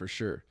put that one for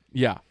sure.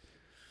 Yeah.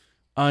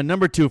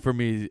 Number 2 for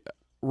me,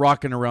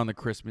 Rocking Around the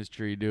Christmas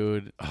Tree,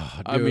 dude. Oh,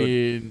 dude. I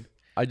mean,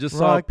 I just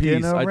saw a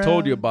piece. I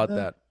told you about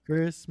that.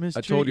 Christmas tree.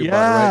 I told you about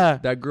it,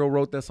 right? That girl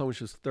wrote that song when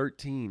she was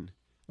 13.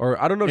 Or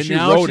I don't know if she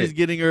now wrote she's it.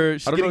 Getting her,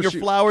 she's getting her she's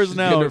flowers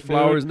now. Getting her dude.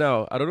 flowers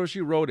now. I don't know if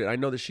she wrote it. I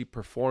know that she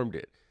performed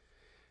it.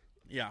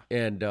 Yeah.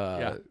 And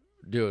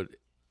dude,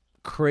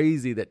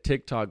 crazy that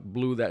TikTok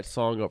blew that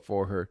song up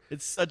for her.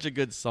 It's such a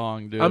good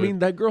song, dude. I mean,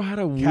 that girl had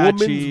a Catchy.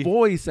 woman's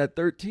voice at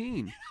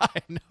 13. I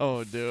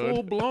know, dude.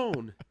 Full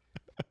blown.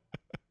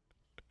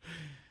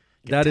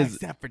 That is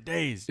that for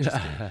days.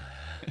 That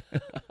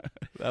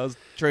was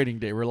trading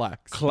day.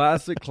 Relax.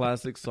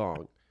 Classic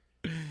song.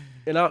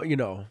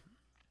 And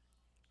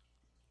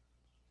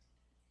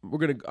we're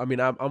gonna. I mean,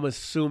 I'm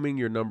assuming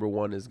your number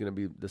 1 is gonna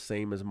be the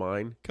same as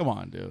mine. Come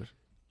on, dude.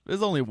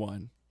 There's only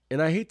one.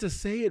 And I hate to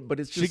say it, but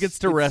it's just she gets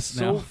to rest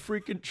so now.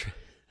 freaking.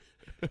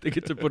 They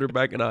get to put her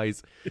back in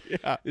ice.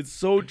 Yeah. It's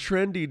so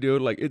trendy,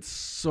 dude. Like, it's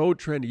so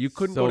trendy. You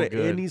couldn't So go to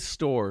good. any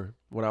store.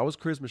 When I was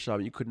Christmas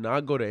shopping, you could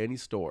not go to any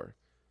store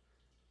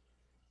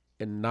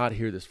and not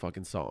hear this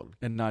fucking song.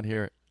 And not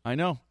hear it. I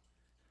know.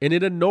 And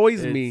it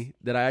annoys me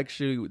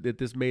that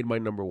this made my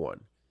number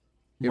one.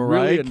 It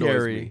Mariah really annoys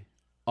Carey, me.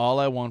 All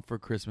I Want for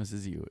Christmas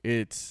Is You.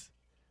 It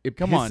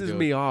Come on, pisses dude.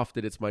 me off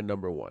that it's my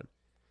number one.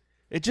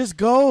 It just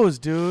goes,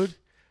 dude.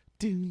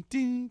 Ding,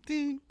 ding,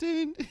 ding,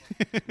 ding.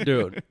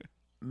 Dude,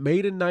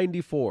 made in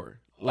 94.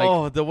 Like,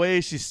 oh, the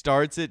way she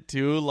starts it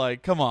too,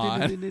 like, come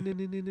on.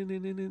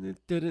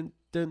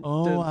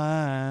 Oh,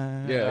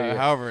 Yeah.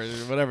 however,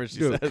 whatever she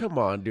Dude, says. come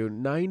on, dude.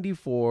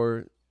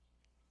 94,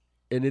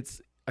 and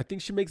I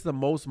think she makes the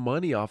most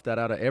money off that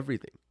out of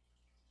everything.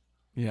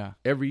 Yeah.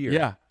 Every year.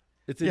 Yeah.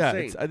 It's Yeah,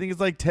 insane. I think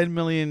it's like $10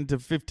 million to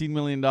 $15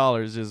 million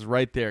is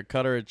right there.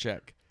 Cut her a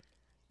check.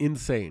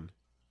 Insane.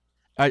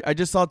 I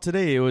just saw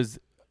today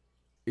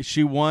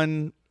she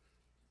won.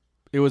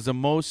 It was the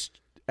most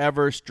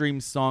ever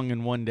streamed song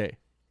in one day.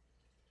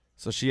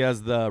 So she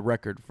has the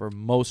record for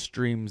most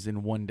streams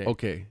in one day.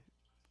 Okay.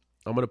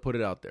 I'm going to put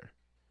it out there.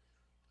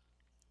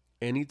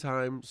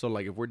 Anytime, so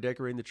like if we're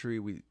decorating the tree,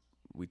 we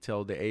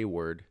tell the A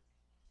word,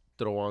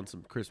 throw on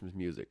some Christmas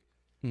music.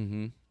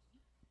 Mm-hmm.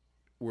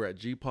 We're at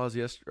G-Pause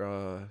was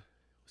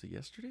it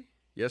yesterday?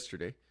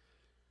 Yesterday.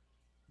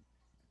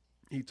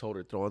 He told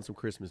her, throw on some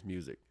Christmas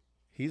music.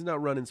 He's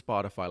not running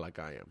Spotify like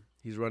I am.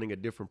 He's running a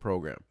different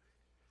program.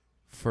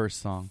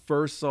 First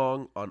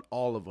song on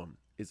all of them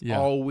is Yeah.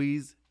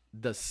 always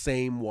the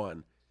same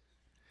one.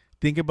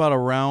 Think about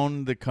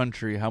around the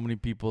country how many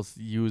people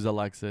use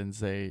Alexa and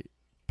say,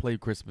 play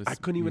Christmas I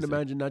couldn't even music.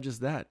 imagine not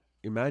just that.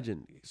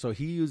 Imagine. So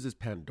he uses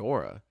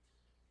Pandora.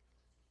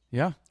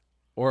 Yeah.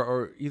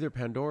 Or either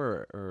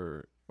Pandora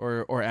or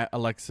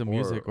Alexa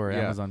Music or yeah.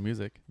 Amazon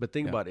Music. But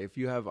think Yeah. about it. If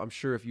you have, I'm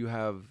sure if you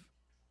have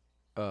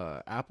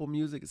Apple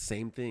Music,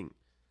 same thing.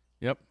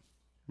 Yep.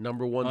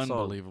 Number one song.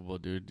 Unbelievable,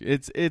 dude.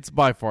 It's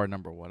by far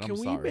number one. Can I'm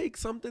we sorry. make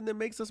something that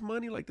makes us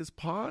money like this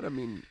pod? I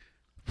mean,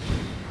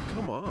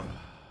 come on.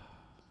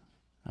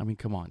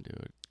 Come on,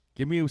 dude.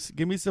 Give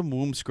me some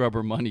womb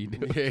scrubber money,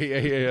 dude.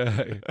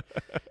 Yeah.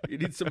 You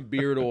need some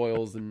beard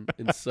oils and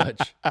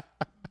such.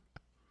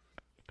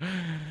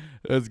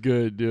 That's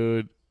good,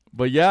 dude.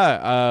 But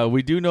yeah,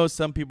 we do know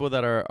some people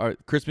that are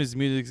Christmas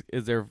music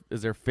is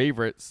their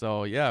favorite.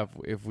 So yeah,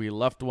 if we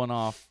left one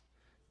off,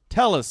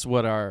 tell us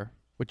what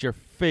your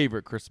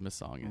favorite Christmas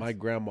song is. My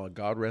grandma,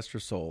 God rest her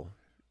soul,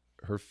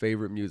 her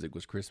favorite music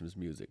was Christmas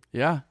music.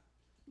 Yeah.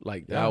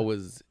 Like Yeah. that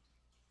was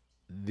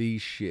the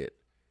shit.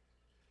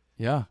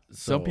 Yeah.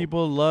 So- Some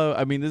people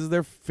love, this is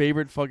their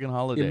favorite fucking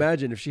holiday.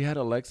 Imagine if she had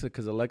Alexa,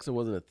 because Alexa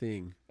wasn't a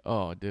thing.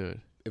 Oh, dude.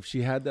 If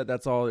she had that,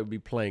 that's all it would be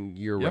playing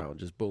year Yep. round.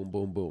 Just boom,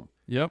 boom, boom.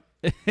 Yep.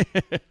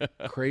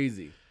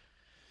 Crazy.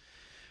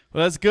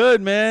 Well, that's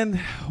good, man.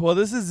 Well,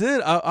 this is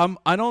it.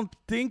 I don't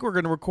think we're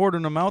gonna record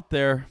them out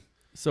there,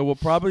 so we'll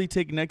probably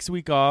take next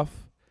week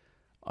off.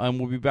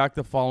 We'll be back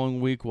the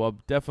following week. We'll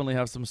definitely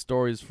have some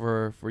stories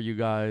for you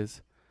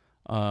guys.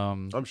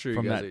 I'm sure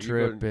from you guys that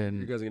trip,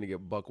 you guys are gonna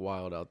get buck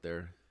wild out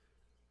there.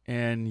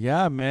 And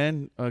yeah,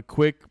 man. A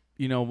quick,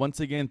 once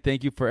again,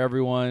 thank you for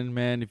everyone,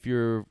 man. If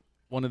you're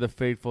one of the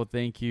faithful,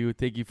 thank you.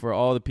 Thank you for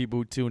all the people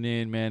who tune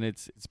in, man.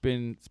 It's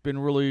been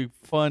really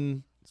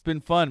fun. It's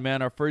been fun,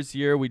 man. Our first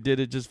year, we did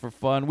it just for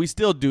fun. We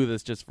still do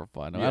this just for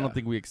fun. Yeah. I don't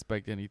think we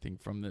expect anything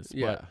from this.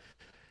 Yeah. But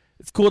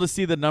it's cool to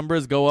see the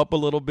numbers go up a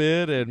little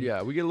bit, and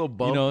Yeah, we get a little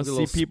bump. we get a see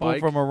little people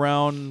spike. from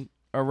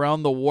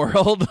around the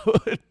world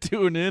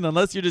tune in,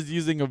 unless you're just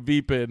using a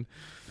VPN.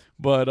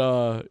 But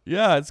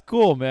yeah, it's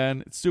cool,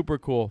 man. It's super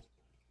cool.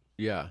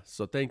 Yeah.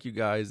 So thank you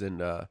guys,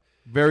 and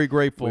Very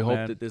grateful. we man.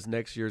 hope that this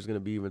next year is gonna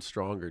be even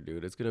stronger,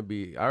 dude. It's gonna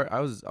be. I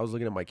was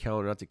looking at my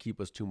calendar, not to keep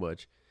us too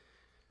much.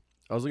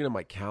 I was looking at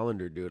my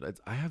calendar, dude.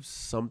 I have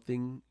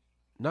something,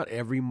 not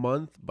every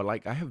month, but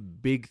like I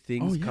have big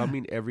things yeah.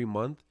 coming every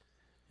month.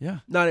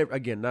 Yeah. Not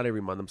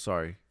every month. I'm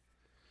sorry.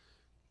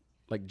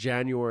 Like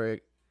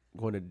January,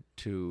 going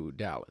to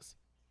Dallas.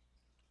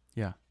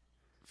 Yeah.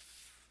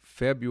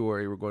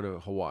 February, we're going to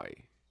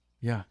Hawaii.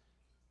 Yeah.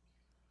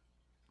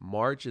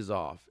 March is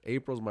off.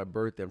 April's my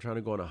birthday. I'm trying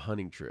to go on a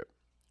hunting trip.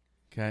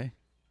 Okay.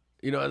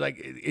 Like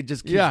it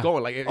just keeps Yeah.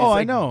 going. Like it's I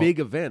like know. big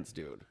events,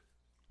 dude.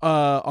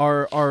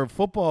 Our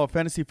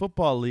fantasy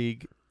football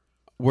league,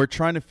 we're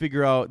trying to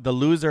figure out, the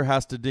loser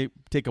has to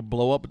take a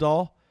blow up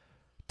doll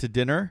to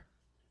dinner,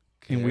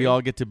 and we Okay.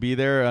 all get to be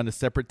there on a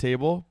separate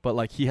table. But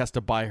like he has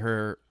to buy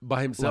her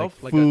By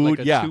himself, like like food,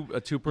 a yeah.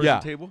 two-person Yeah.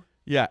 table.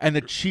 Yeah, and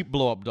the cheap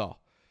blow up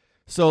doll.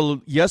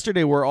 So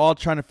yesterday we're all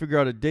trying to figure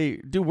out a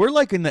date. Dude, we're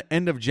like in the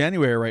end of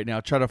January right now,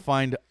 trying to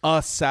find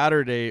a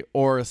Saturday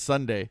or a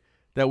Sunday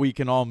that we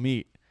can all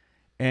meet.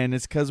 And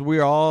it's because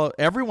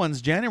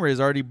everyone's January is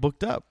already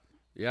booked up.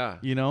 Yeah,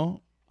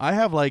 I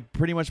have like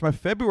pretty much my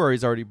February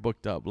is already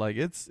booked up. Like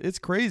it's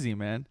crazy,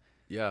 man.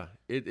 yeah.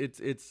 It's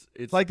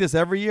It's like this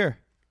every year.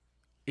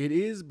 it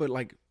is, but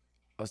like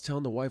I was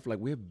telling the wife, like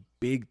we have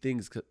big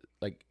things.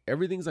 Like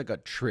everything's like a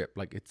trip.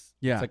 Like it's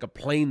Yeah. like a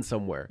plane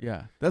somewhere.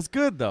 Yeah, that's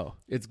good though.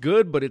 It's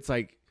good, but it's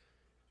like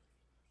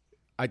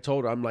I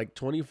told her, I'm like,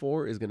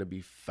 24 is gonna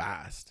be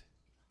fast.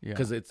 Yeah.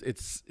 Because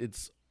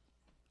it's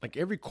like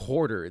every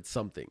quarter it's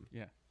something.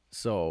 Yeah.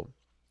 So.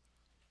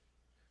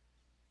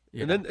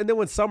 Yeah. And then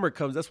when summer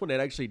comes, that's when it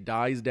actually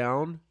dies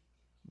down.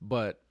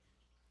 But,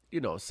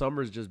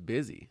 summer's just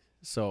busy.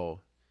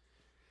 So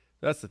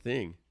that's the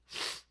thing.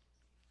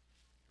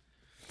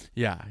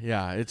 Yeah,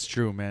 it's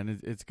true, man.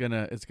 It's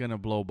gonna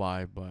blow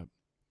by, but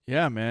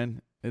yeah,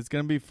 man, it's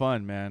gonna be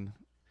fun, man.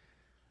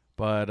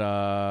 But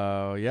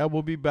yeah,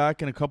 we'll be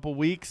back in a couple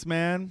weeks,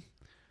 man.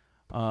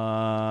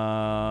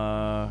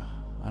 I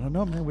don't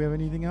know, man. We have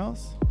anything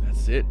else?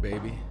 That's it,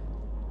 baby.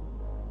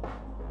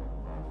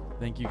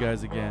 Thank you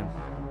guys again.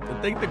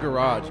 And thank the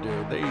garage,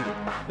 dude.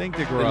 Thank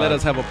the garage. They let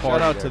us have a party.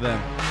 Shout out to them.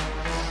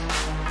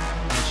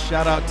 And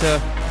shout out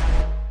to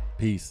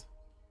Peace.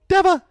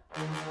 Deva.